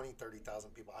really? 20, 30,000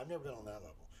 people. I've never been on that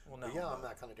level. Well, no. But yeah, I'm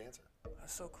that kind of dancer.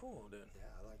 That's so cool, dude. Yeah,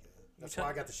 I like it. That's why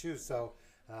I got the shoes. So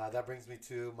that brings me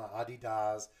to my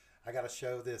Adidas. I got a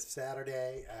show this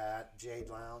Saturday at Jade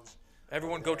Lounge.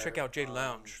 Everyone go check out Jade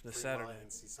Lounge this Saturday. In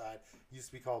Seaside. Used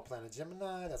to be called Planet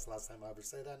Gemini. That's the last time I ever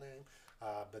say that name.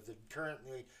 But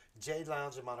currently Jade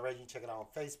Lounge in Monterey. You can check it out on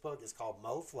Facebook. It's called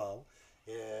MoFlow.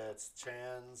 It's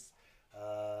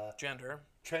gender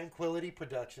Tranquility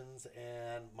Productions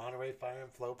and Monterey Fire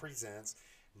and Flow presents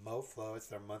MoFlow. It's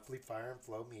their monthly Fire and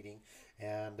Flow meeting,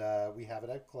 and we have it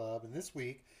at club. And this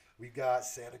week we've got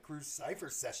Santa Cruz Cypher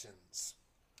Sessions.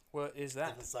 What is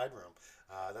that? In the side room.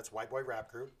 That's White Boy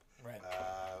Rap Group. Right.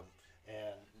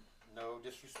 And no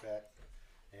disrespect.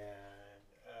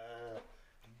 And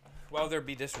why would there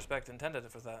be disrespect intended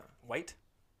for that? White?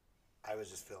 I was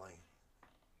just filling.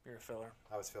 You're a filler.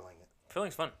 I was filling it.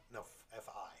 Filling's fun. No,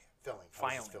 F-I. Filling.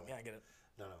 Filing. Yeah, I get it.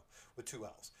 No. With 2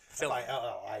 L's. Filling.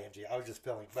 F-I-L-L-I-N-G. I was just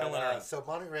filling. Filling So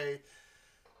Monterey,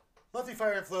 monthly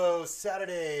Fire and Flow,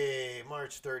 Saturday,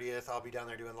 March 30th. I'll be down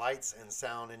there doing lights and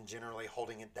sound and generally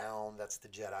holding it down. That's the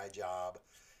Jedi job.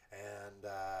 And,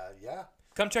 yeah.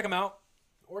 Come check him out.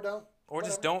 Or don't. Or Whatever.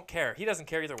 just don't care. He doesn't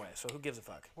care either way, so who gives a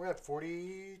fuck? We're at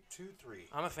 42.3.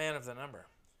 I'm a fan of the number.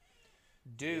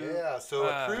 Dude. Yeah, so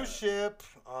a cruise ship.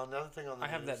 Another thing on the I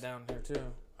have that down here, too.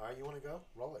 All right, you want to go?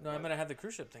 Roll it. No, I mean I had the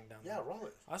cruise ship thing down there. Yeah, roll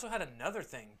it. I also had another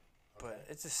thing, but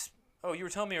it's just... Oh, you were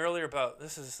telling me earlier about...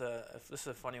 This is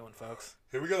a funny one, folks.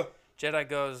 Here we go. Jedi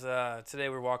goes... today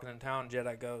we're walking in town.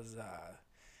 Jedi goes...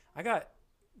 I got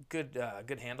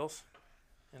good handles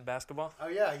in basketball. Oh,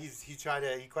 yeah.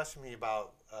 He questioned me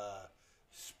about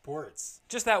sports.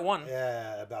 Just that one.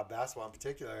 Yeah, about basketball in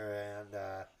particular.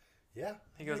 And, yeah.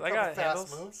 He goes, did a I got couple fast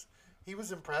handles. Moves. He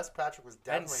was impressed. Patrick was I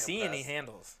definitely didn't see impressed. any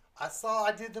handles.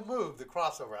 I did the move, the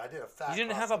crossover. I did a fast You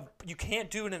didn't have you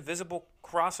can't do an invisible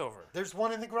crossover. There's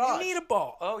one in the garage. You need a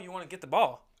ball. Oh, you want to get the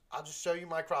ball. I'll just show you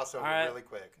my crossover right. really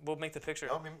quick. We'll make the picture.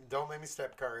 Don't make me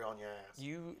Steph Curry on your ass.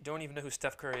 You don't even know who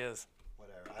Steph Curry is.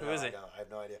 Whatever. Who is he? I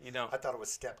have no idea. You don't. I thought it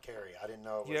was Steph Curry. I didn't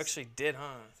know it was. You actually did,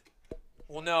 huh?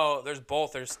 Well, no, there's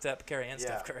both. There's Steph Curry and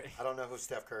Steph Curry. I don't know who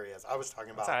Steph Curry is. I was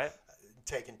talking about That's all right.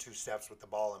 taking 2 steps with the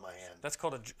ball in my hand. That's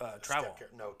called a travel.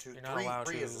 No, 2. You're not allowed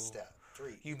three to. is a step.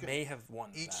 3. You may have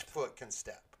won Each that. foot can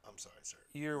step. I'm sorry, sir.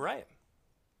 You're right.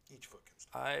 Each foot can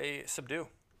step. I subdue.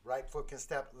 Right foot can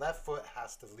step. Left foot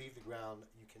has to leave the ground.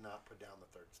 You cannot put down the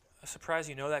 3rd step. I'm surprised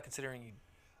you know that, considering you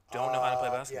don't know how to play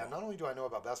basketball. Yeah, not only do I know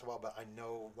about basketball, but I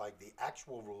know like the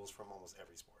actual rules from almost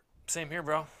every sport. Same here,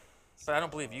 bro. But I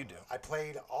don't believe you do. I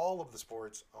played all of the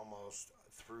sports almost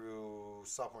through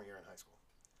sophomore year in high school.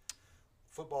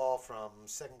 Football from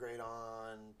 2nd grade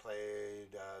on,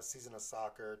 played a season of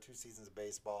soccer, 2 seasons of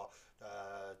baseball,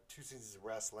 2 seasons of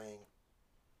wrestling.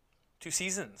 2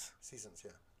 seasons? Seasons,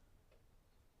 yeah.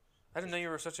 I didn't know you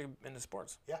were such into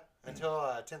sports. Yeah, until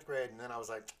 10th grade, and then I was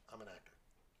like, I'm an actor.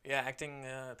 Yeah, acting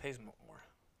pays more.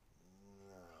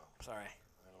 No. Sorry.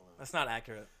 I don't know. That's not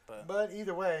accurate. But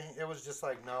either way, it was just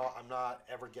like, no, I'm not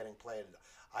ever getting played.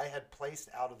 I had placed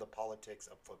out of the politics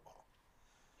of football.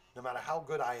 No matter how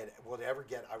good would ever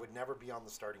get, I would never be on the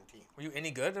starting team. Were you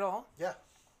any good at all? Yeah.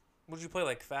 Would you play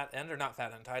like fat end or not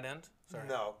fat end? Tight end? Sorry.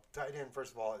 No, tight end,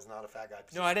 first of all, is not a fat guy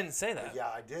position. No, I didn't say that. But yeah,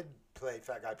 I did play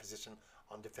fat guy position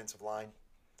on defensive line.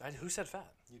 Who said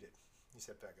fat? You did. You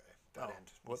said fat guy. Fat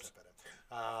end. Whoops. You said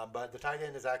fat end. But the tight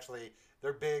end is actually,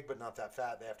 they're big, but not that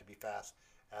fat. They have to be fast.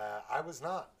 I was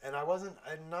not. And I wasn't,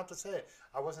 and not to say it,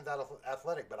 I wasn't that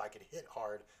athletic, but I could hit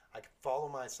hard. I could follow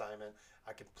my assignment.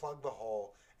 I could plug the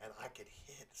hole, and I could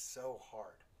hit so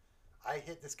hard. I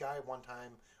hit this guy one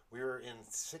time. We were in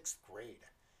 6th grade,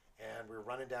 and we were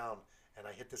running down, and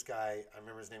I hit this guy. I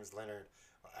remember his name was Leonard.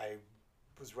 I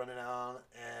was running down,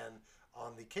 and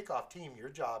on the kickoff team, your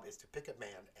job is to pick a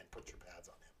man and put your pads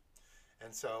on him.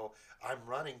 And so I'm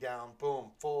running down,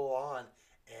 boom, full on,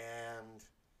 and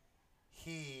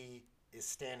he is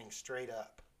standing straight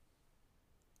up,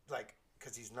 like,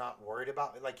 because he's not worried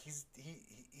about me. Like, he's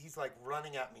like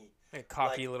running at me. Like a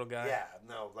cocky like, little guy. Yeah,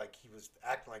 no, like he was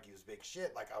acting like he was big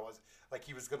shit. Like like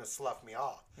he was gonna slough me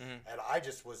off. Mm-hmm. And I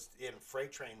just was in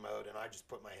freight train mode, and I just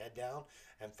put my head down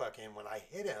and fucking, when I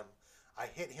hit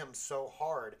him so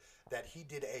hard that he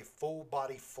did a full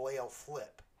body flail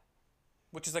flip.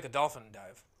 Which is like a dolphin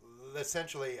dive.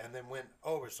 Essentially, and then went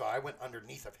over. So I went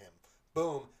underneath of him.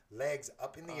 Boom, legs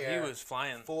up in the air. He was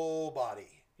flying. Full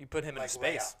body. You put him in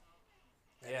space.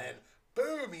 And then,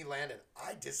 boom, he landed.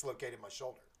 I dislocated my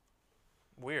shoulder.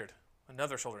 Weird.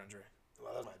 Another shoulder injury.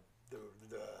 Well, that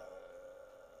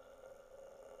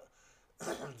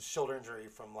was the shoulder injury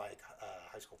from, like,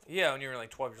 high school football. Yeah, when you were like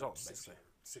 12 years old, basically.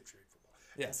 6th grade football.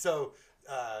 Yeah. And so,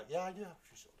 yeah, I do have a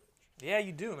few shoulder injuries. Yeah,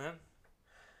 you do, man.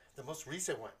 The most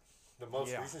recent one. The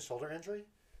most recent shoulder injury.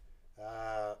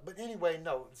 But anyway,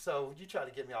 no. So you try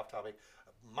to get me off topic.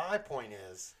 My point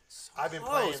is, I've been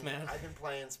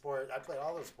playing sport. I play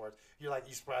all those sports. You're like,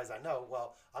 you surprised I know.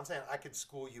 Well, I'm saying I could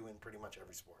school you in pretty much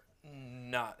every sport.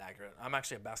 Not accurate. I'm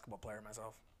actually a basketball player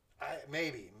myself.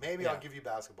 Maybe I'll give you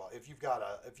basketball. If you've got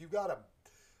a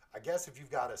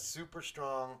super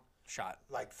strong shot,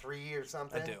 like 3 or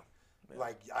something. I do. Yeah.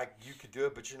 Like you could do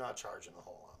it, but you're not charging the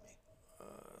hole on me.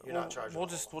 You're not charging. We'll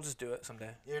just do it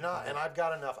someday. You're not, and I've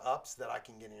got enough ups that I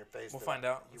can get in your face. We'll find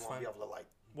out. You won't be able to like.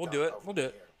 We'll do it. We'll do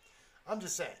it. I'm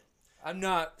just saying. I'm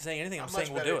not saying anything. I'm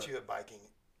saying we'll do it. I'm much better at you at biking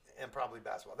and probably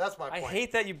basketball. That's my point. I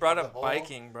hate that you brought up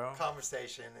biking, bro.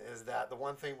 Conversation is that the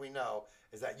one thing we know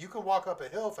is that you can walk up a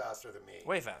hill faster than me.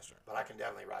 Way faster. But I can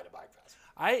definitely ride a bike faster.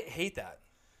 I hate that.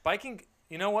 Biking,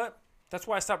 you know what? That's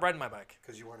why I stopped riding my bike.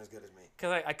 Because you weren't as good as me.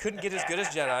 Because I couldn't get as good as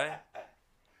Jedi.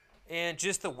 And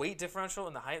just the weight differential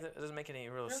and the height, it doesn't make any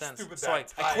real sense. So I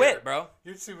quit, bro.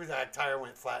 You're stupid that tire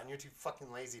went flat and you're too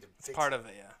fucking lazy to fix it. It's part of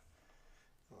it, yeah.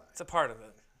 It's a part of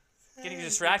it. Getting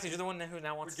distracted. You're the one who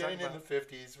now wants to talk about it. We're getting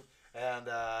in the 50s. And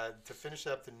to finish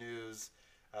up the news,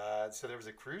 so there was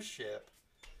a cruise ship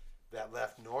that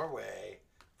left Norway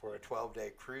for a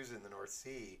 12-day cruise in the North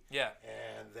Sea. Yeah.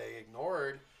 And they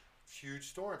ignored huge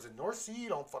storms. And North Sea, you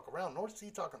don't fuck around. North Sea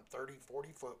talking 30,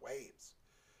 40-foot waves.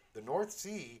 The North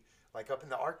Sea, like up in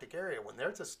the Arctic area, when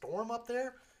there's a storm up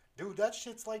there, dude, that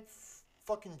shit's like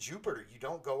fucking Jupiter. You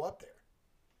don't go up there.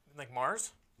 Like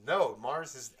Mars? No,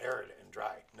 Mars is arid and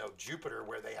dry. No, Jupiter,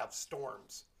 where they have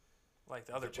storms. Like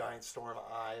the other giant storm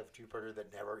eye of Jupiter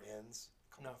that never ends.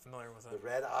 Not familiar with it. The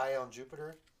red eye on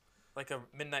Jupiter? Like a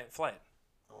midnight flight.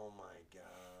 Oh my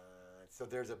God. So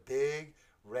there's a big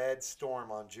red storm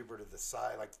on Jupiter the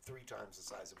size, like 3 times the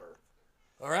size of Earth.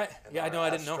 All right. And yeah, I know. I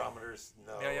didn't know. Astronomers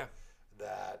know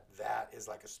that is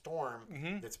like a storm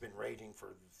that's been raging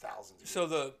for thousands of years.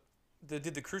 So did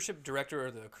the cruise ship director or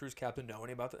the cruise captain know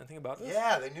anything about this?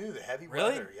 Yeah, they knew the heavy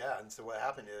really? weather. Yeah, and so what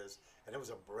happened is, and it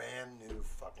was a brand new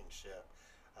fucking ship,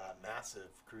 massive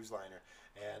cruise liner,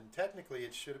 and technically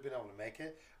it should have been able to make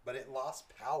it, but it lost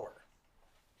power.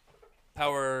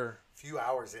 Power. A few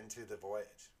hours into the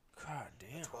voyage. God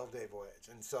damn. 12-day voyage,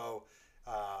 and so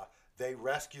they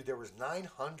rescued. There was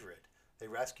 900. They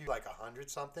rescued like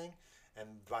 100 something,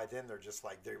 and by then they're just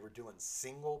like they were doing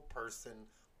single person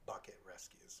bucket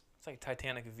rescues. It's like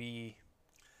Titanic v.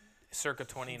 circa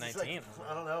 2019. Like,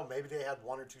 I don't know. Maybe they had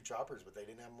 1 or 2 choppers, but they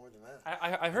didn't have more than that.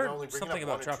 I heard something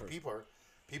about choppers.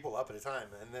 People up at a time,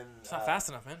 and then it's not fast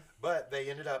enough, man. But they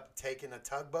ended up taking a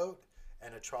tugboat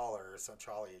and a trawler or some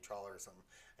trawler or something,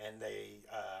 and they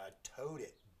towed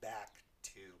it back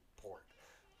to port.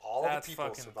 All the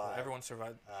people survived. Everyone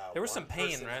survived. There was some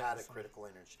pain, right? Had a critical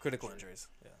injury. Critical injuries.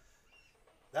 Yeah.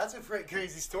 That's a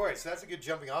crazy story. So that's a good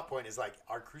jumping off point. Is like,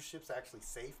 are cruise ships actually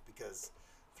safe? Because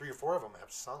 3 or 4 of them have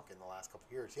sunk in the last couple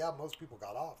of years. Yeah, most people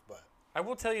got off, but I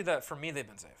will tell you that for me, they've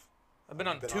been safe. I've been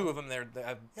on 2 of them. They're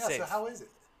safe. So how is it?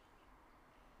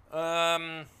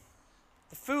 The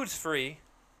food's free.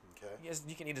 Okay. Yes,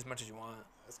 you can eat as much as you want.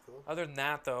 That's cool. Other than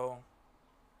that, though,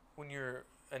 when you're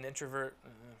an introvert,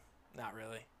 not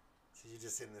really. So you're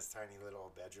just in this tiny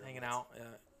little bedroom. Hanging out.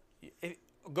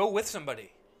 Go with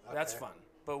somebody. Okay. That's fun.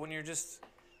 But when you're just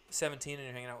 17 and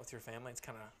you're hanging out with your family, it's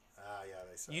kind of... Yeah,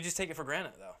 they suck. You just take it for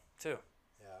granted, though, too.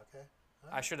 Yeah, okay.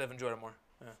 Right. I should have enjoyed it more.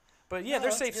 Yeah. But, yeah,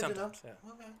 they're safe sometimes. Yeah.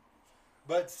 Okay.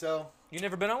 But, so... You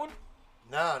never been on one?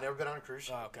 No, never been on a cruise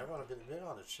ship. Oh, okay. Never been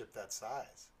on a ship that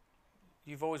size.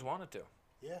 You've always wanted to.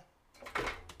 Yeah.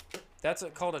 That's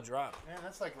called a drop. Man,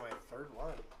 that's like my third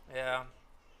one. Yeah.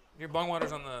 Your bung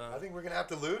water's on the... I think we're going to have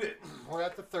to loot it. We're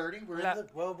at the 30.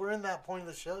 We're in that point of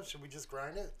the show. Should we just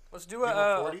grind it? Let's do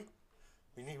a... 40?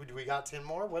 We got 10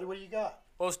 more? What do you got?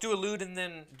 Well, let's do a loot and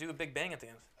then do a big bang at the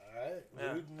end. All right.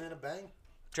 Yeah. Loot and then a bang.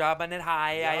 Dropping it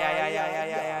high,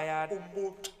 yeah. Boom,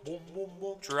 boom, boom, boom,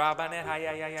 boom. Dropping it high,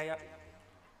 yeah.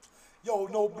 Yo,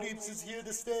 no Bleeps is here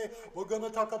to stay. We're gonna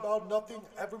talk about nothing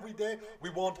every day. We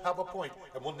won't have a point,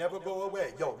 and we'll never go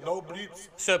away. Yo, no Bleeps.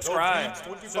 Subscribe.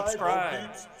 No Bleeps 25. Subscribe. No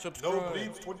Bleeps. Subscribe. No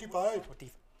Bleeps 25.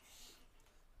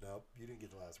 Nope, you didn't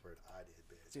get the last word. I did,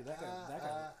 bitch. Dude, that guy.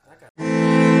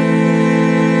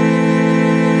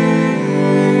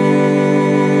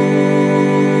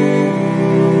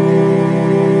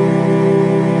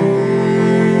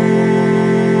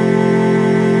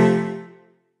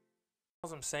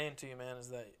 All I'm saying to you, man, is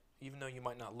that even though you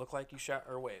might not look like you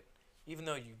even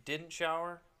though you didn't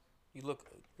shower, you look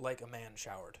like a man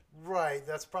showered. Right,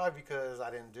 that's probably because I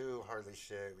didn't do hardly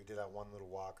shit. We did that one little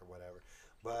walk or whatever.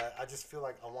 But I just feel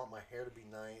like I want my hair to be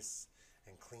nice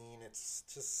and clean. It's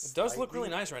just It does look really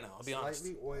nice right now, I'll be honest.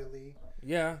 Slightly oily.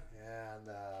 Yeah. And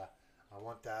I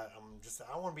want that.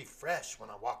 I want to be fresh when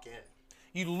I walk in.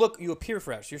 You appear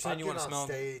fresh. You're saying you want to smell... on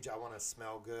stage, I want to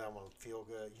smell good. I want to feel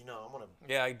good. You know, I want to...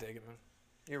 Yeah, I dig it, man.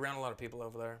 You're around a lot of people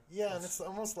over there. Yeah, and it's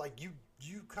almost like you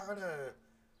kind of...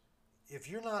 If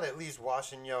you're not at least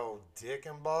washing your dick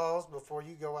and balls before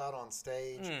you go out on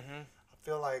stage, I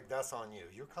feel like that's on you.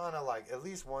 You're kind of like at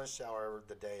least one shower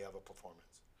the day of a performance.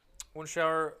 One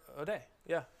shower a day,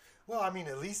 yeah. Well, I mean,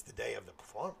 at least the day of the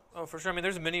performance. Oh, for sure. I mean,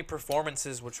 there's many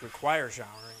performances which require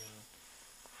showering.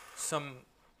 And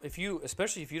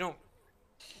especially if you don't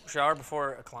shower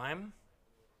before a climb,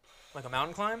 like a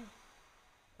mountain climb,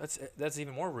 that's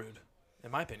even more rude, in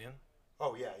my opinion.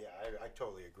 Oh, yeah, I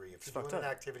totally agree. If It's you're doing fucked an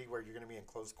up. activity where you're going to be in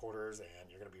close quarters and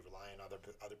you're going to be relying on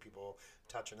other people,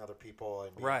 touching other people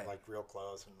and being Right. like real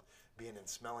close and being in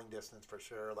smelling distance for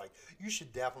sure, like you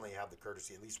should definitely have the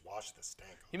courtesy, at least wash the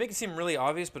stank. You make it seem really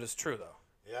obvious, but it's true, though.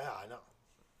 Yeah, I know.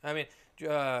 I mean,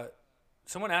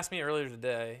 someone asked me earlier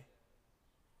today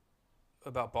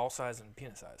about ball size and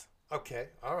penis size. Okay,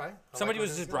 all right. Somebody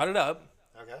was just brought it up.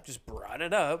 Okay. Just brought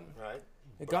it up. Right.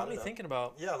 It got me thinking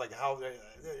about... Yeah, like how...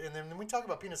 And then we talk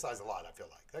about penis size a lot, I feel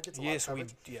like. That gets a lot of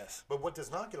coverage. Yes. But what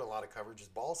does not get a lot of coverage is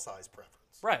ball size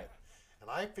preference. Right. And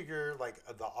I figure, like,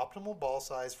 the optimal ball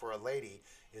size for a lady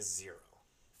is 0.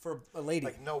 For a lady.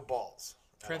 Like, no balls.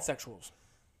 Transsexuals.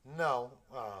 No.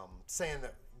 Saying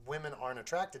that women aren't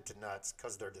attracted to nuts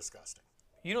because they're disgusting.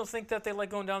 You don't think that they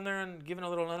like going down there and giving a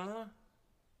little...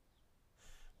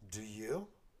 Do you?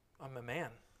 I'm a man.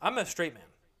 I'm a straight man.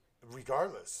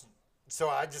 Regardless. So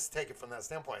I just take it from that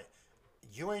standpoint.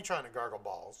 You ain't trying to gargle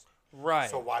balls. Right.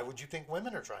 So why would you think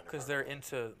women are trying to? Because they're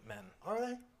into men. Are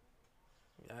they?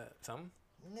 Some?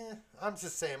 Nah, I'm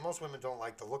just saying most women don't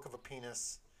like the look of a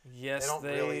penis. Yes,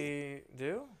 they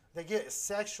do. They get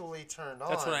sexually turned on.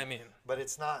 That's what I mean. But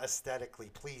it's not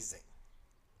aesthetically pleasing.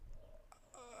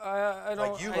 I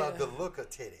don't... Like you love the look of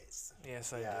titties.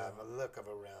 Yes, I do. Yeah, the look of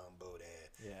a round booty.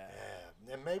 Yeah.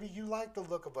 And maybe you like the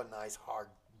look of a nice, hard,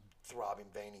 throbbing,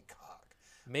 veiny cock.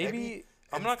 Maybe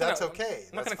that's okay.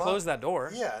 I'm not gonna close that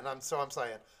door. Yeah, and I'm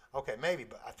saying, okay, maybe,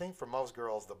 but I think for most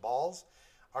girls, the balls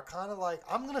are kind of like,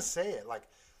 I'm gonna say it, like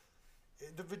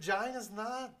the vagina's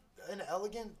not an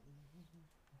elegant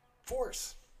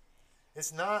force.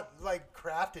 It's not like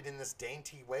crafted in this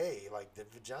dainty way. Like the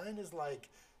vagina is like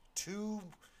two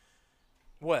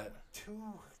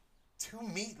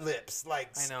meat lips, like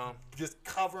I know, just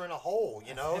covering a hole,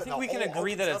 you know. I think we can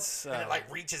agree that it's and it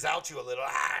like reaches out to you a little.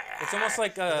 It's almost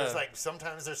like there's like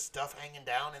sometimes there's stuff hanging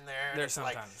down in there. There's it's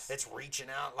sometimes like it's reaching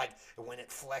out, like when it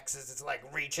flexes, it's like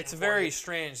reaching. It's very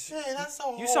strange. Yeah, that's a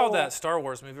whole... You saw that Star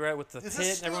Wars movie, right, with the pit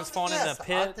and everyone's falling in the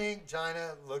pit. I think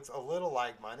Gina looks a little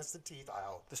like, minus the teeth. I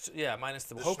hope. Minus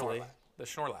the hopefully Snorlax. the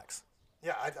Snorlax.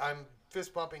 Yeah, I'm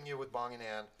fist bumping you with Bong and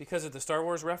Ann. Because of the Star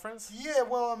Wars reference? Yeah,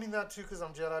 well, I mean, that too, because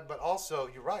I'm Jedi, but also,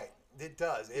 you're right. It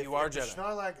does. If Jedi. If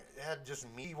Snorlax had just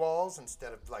meaty walls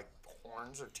instead of, like,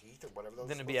 horns or teeth or whatever those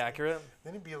Then it'd be accurate?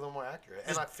 Then it'd be a little more accurate.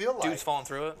 And I feel like... Dudes falling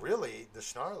through it? Really, the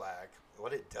Snorlax,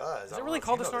 what it does... Is it really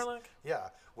called the Snorlax? Yeah.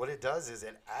 What it does is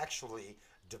it actually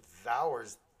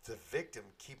devours the victim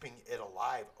keeping it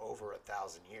alive over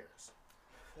 1,000 years.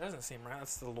 That doesn't seem right.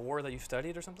 That's the lore that you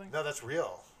studied or something? No, that's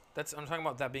real. I'm talking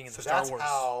about that being in So the Star that's Wars.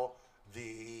 how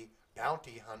the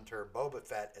bounty hunter Boba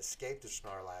Fett escaped the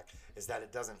Snarlack, is that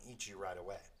it doesn't eat you right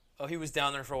away. Oh, he was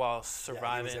down there for a while Yeah,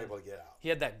 surviving. he was able to get out. He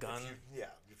had that gun.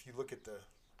 If you look at the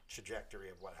trajectory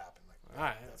of what happened, like All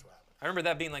right. that's what happened. I remember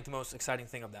that being like the most exciting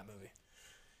thing of that movie.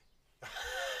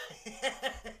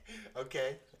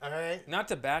 Okay, all right. Not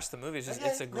to bash the movie, it's just Okay.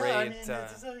 it's a No, great. I mean,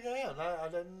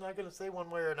 I'm not going to say one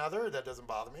way or another. That doesn't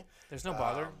bother me. There's no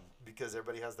bother. Because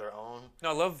everybody has their own No,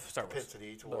 I love Star Wars.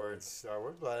 propensity towards Star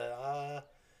Wars. But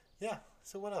yeah.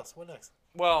 So what else? What next?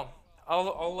 Well,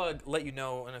 I'll let you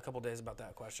know in a couple days about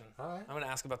that question. All right. I'm gonna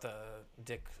ask about the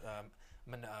dick.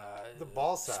 The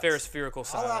ball size. Spherical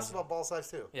size. I'll ask about ball size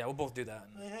too. Yeah, we'll both do that.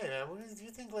 Hey man, do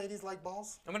you think ladies like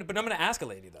balls? I'm gonna ask a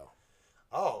lady though.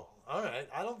 Oh, all right.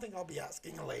 I don't think I'll be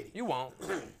asking a lady. You won't.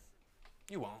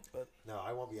 You won't. But No,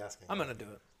 I won't be asking. I'm gonna do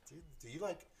it. Do you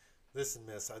like? Listen,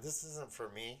 miss. This isn't for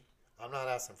me. I'm not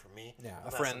asking for me. Yeah, I'm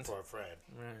a friend. asking for a friend.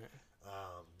 Right.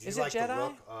 Do Is you it like Jedi? the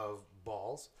look of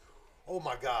balls? Oh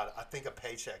my God! I think a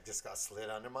paycheck just got slid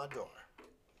under my door.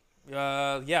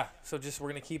 Yeah. So we're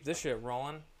gonna keep this shit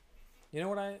rolling. You know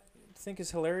what I think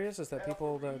is hilarious is that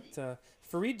people that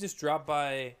Fareed just dropped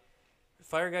by.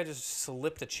 Fire guy just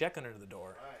slipped a check under the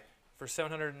door for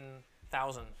 $700,000.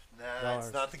 Nah,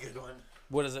 it's not the good one.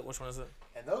 What is it? Which one is it?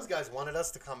 And those guys wanted us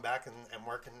to come back and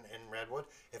work in Redwood.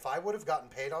 If I would have gotten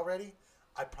paid already,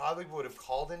 I probably would have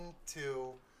called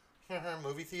into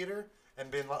movie theater and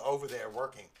been over there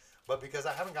working. But because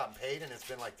I haven't gotten paid and it's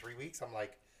been like 3 weeks, I'm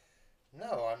like,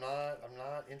 no, I'm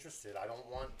not interested. I don't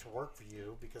want to work for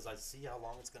you because I see how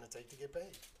long it's going to take to get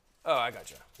paid. Oh, I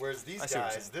gotcha. Whereas these I see what you're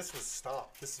guys, saying. this was Stomp.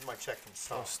 This is my check from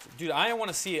Stomp. Dude, I want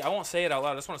to see. I won't say it out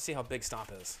loud. I just want to see how big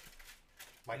Stomp is,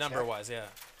 My number check, wise. Yeah.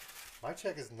 My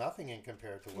check is nothing in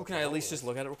compared to what. Well, can I at least just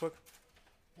look at it real quick?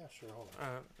 Yeah, sure. Hold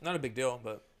on. Not a big deal,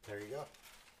 but There you go.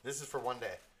 This is for one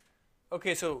day.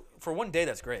 okay. So for one day,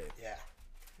 that's great. Yeah.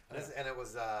 And it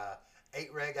was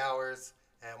 8 reg hours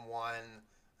and 1.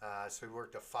 So we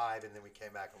worked a 5 and then we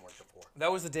came back and worked a 4.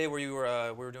 That was the day where we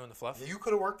were doing the fluff. You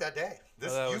could have worked that day.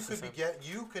 This that you was could the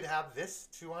you could have this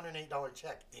 $208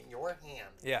 check in your hand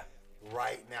Yeah.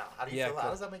 right now. How do you Yeah, feel? cool. How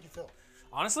does that make you feel?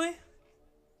 Honestly,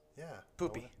 Yeah.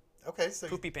 poopy, Okay, so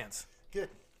poopy pants. good.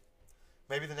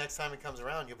 Maybe the next time it comes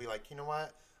around, you'll be like, you know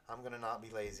what? I'm gonna not be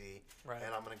lazy, Right.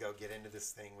 and I'm gonna go get into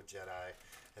this thing with Jedi,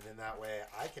 and then that way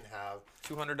I can have.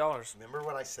 $200. Remember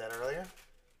what I said earlier?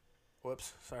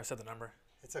 Whoops. Sorry, I said the number.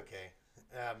 It's okay.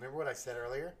 Remember what I said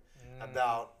earlier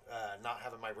about not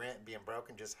having my rent being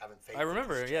broken, just having faith. I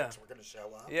remember, that these yeah. checks were gonna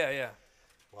show up. Yeah.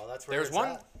 Well, that's where There's it's one.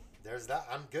 at. There's that.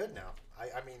 I'm good now.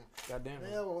 I mean, Goddamn.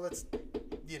 yeah. Well, let's.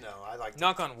 I like to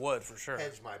Knock on wood for sure.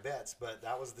 hedge my bets, but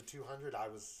that was the 200. I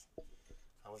was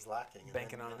lacking. And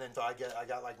Banking then, on and it. then so I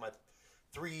got like my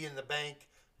 3 in the bank.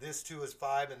 This 2 is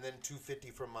 5, and then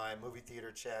 250 from my movie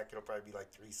theater check. It'll probably be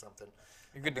like 3 something.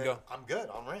 You're good And to then go. I'm good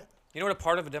on rent. You know what a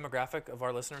part of a demographic of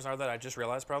our listeners are that I just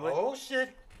realized probably? Oh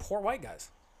shit! Poor white guys.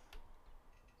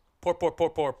 Poor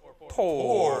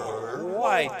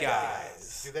white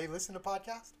guys. Do they listen to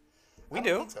podcasts? We I do.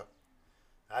 don't think so.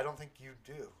 I don't think you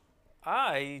do.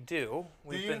 I do.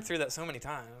 We've you? been through that so many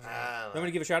times. I Want me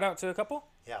to give a shout out to a couple?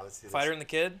 Yeah, let's do this. Fighter and the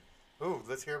Kid. Ooh,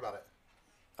 let's hear about it.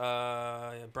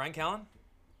 Brian Callen.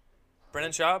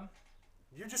 Brennan Schaub.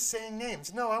 You're just saying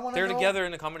names. No, I want to They're know. together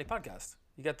in a comedy podcast.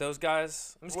 You got those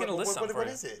guys. I'm just going to list some for what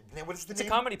you. is it? What is the It's a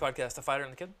name? comedy podcast, The Fighter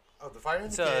and the Kid. Oh, the Fighter and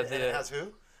It's, the Kid. the- And it has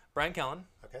who? Brian Callen.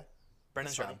 Okay. Brennan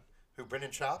That's Schaub. funny. Who?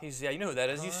 Brendan Schaub? You know who that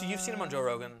is. You've seen him on Joe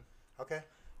Rogan. Okay.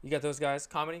 You got those guys.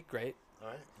 Comedy, great. All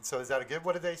right. So is that a good?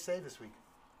 What did they say this week?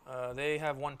 They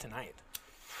have one tonight.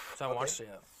 So I haven't Okay. watched it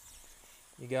yet.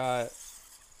 You got,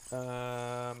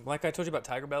 like I told you about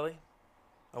Tiger Belly.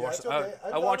 I watched. it's okay. I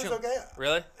I thought watch it was him. okay.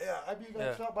 Really? Yeah, I mean, Yeah.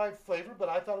 it's not by flavor, but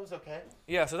I thought it was okay.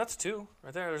 Yeah. So that's 2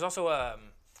 right there. There's also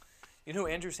you know who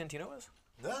Andrew Santino is?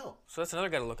 No. So that's another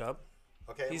guy to look up.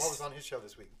 Okay. And He's- what was on his show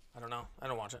this week? I don't know. I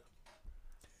don't watch it.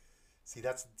 See,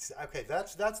 that's okay.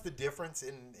 That's the difference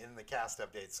in the cast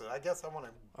updates. So I guess I want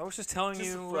to I was just telling Just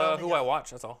you rounding who I out-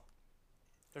 watch. That's all.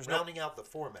 There's rounding out the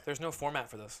format. There's no format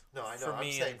for this. No, I know. For I'm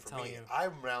me saying and for telling me, you.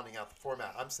 I'm rounding out the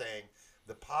format. I'm saying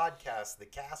the podcast, the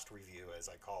cast review, as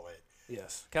I call it,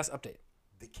 Yes. Cast update.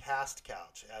 the cast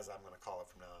couch, as I'm going to call it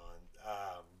from now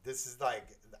on. This is like,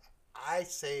 I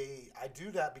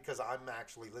do that because I'm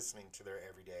actually listening to their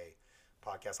everyday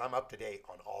podcast. I'm up to date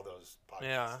on all those podcasts.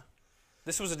 Yeah.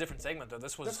 This was a different segment though.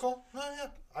 This was That's cool. No,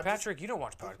 yeah. Patrick. You don't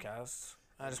watch podcasts.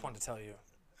 I just wanted to tell you.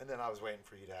 And then I was waiting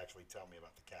for you to actually tell me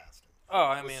about the cast. Oh,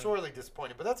 I was mean, sorely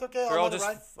disappointed, but that's okay. they're I'll all let it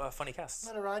just ride. funny casts.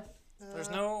 Let it ride. There's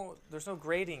no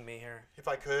grading me here. If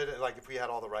I could, like, if we had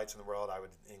all the rights in the world, I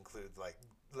would include, like,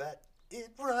 let it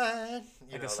ride.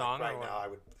 Like a song Like or right what? now, I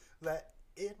would let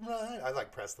it ride. I'd,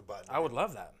 like, press the button. I would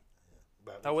love that.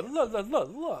 But I would love that. can't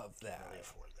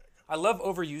afford that. I love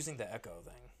overusing the echo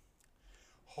thing.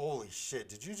 Holy shit.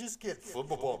 Did you just get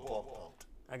flip-a-bump-bump-bumped?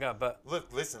 I got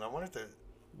Listen, I wanted to...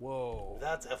 Whoa.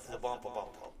 That's a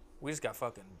flip-a-bump-bump-bump. We just got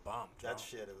fucking bumped. That bro.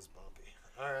 shit, it was bumpy.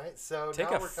 All right, so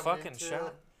Take now a we're coming fucking into,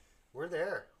 shot. We're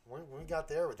there. We got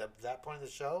there with that point of the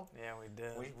show. Yeah, we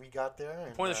did. We got there.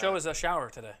 And, Point of the show is a shower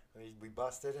today. we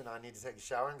busted, and I need to take a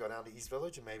shower and go down to East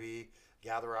Village and maybe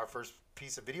gather our first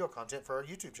piece of video content for our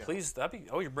YouTube channel. Please, that'd be.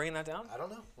 Oh, you're bringing that down? I don't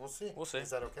know. We'll see. We'll see. Is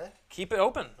that okay? Keep it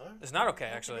open. Huh? It's not okay,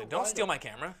 Keep actually. it Don't wide steal my open.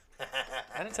 camera.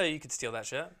 I didn't tell you could steal that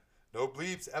shit. No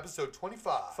Bleeps, episode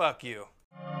 25. Fuck you.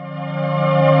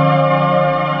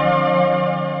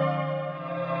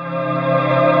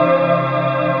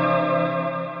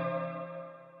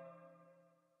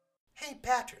 Hey,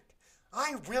 Patrick.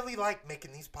 I really like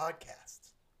making these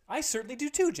podcasts. I certainly do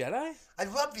too, Jedi. I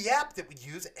love the app that we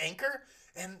use, Anchor.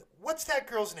 And what's that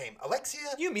girl's name? Alexia?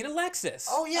 You mean Alexis.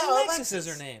 Oh, yeah, Alexis is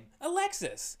Alexis. her name.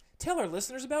 Alexis. Tell our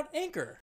listeners about Anchor.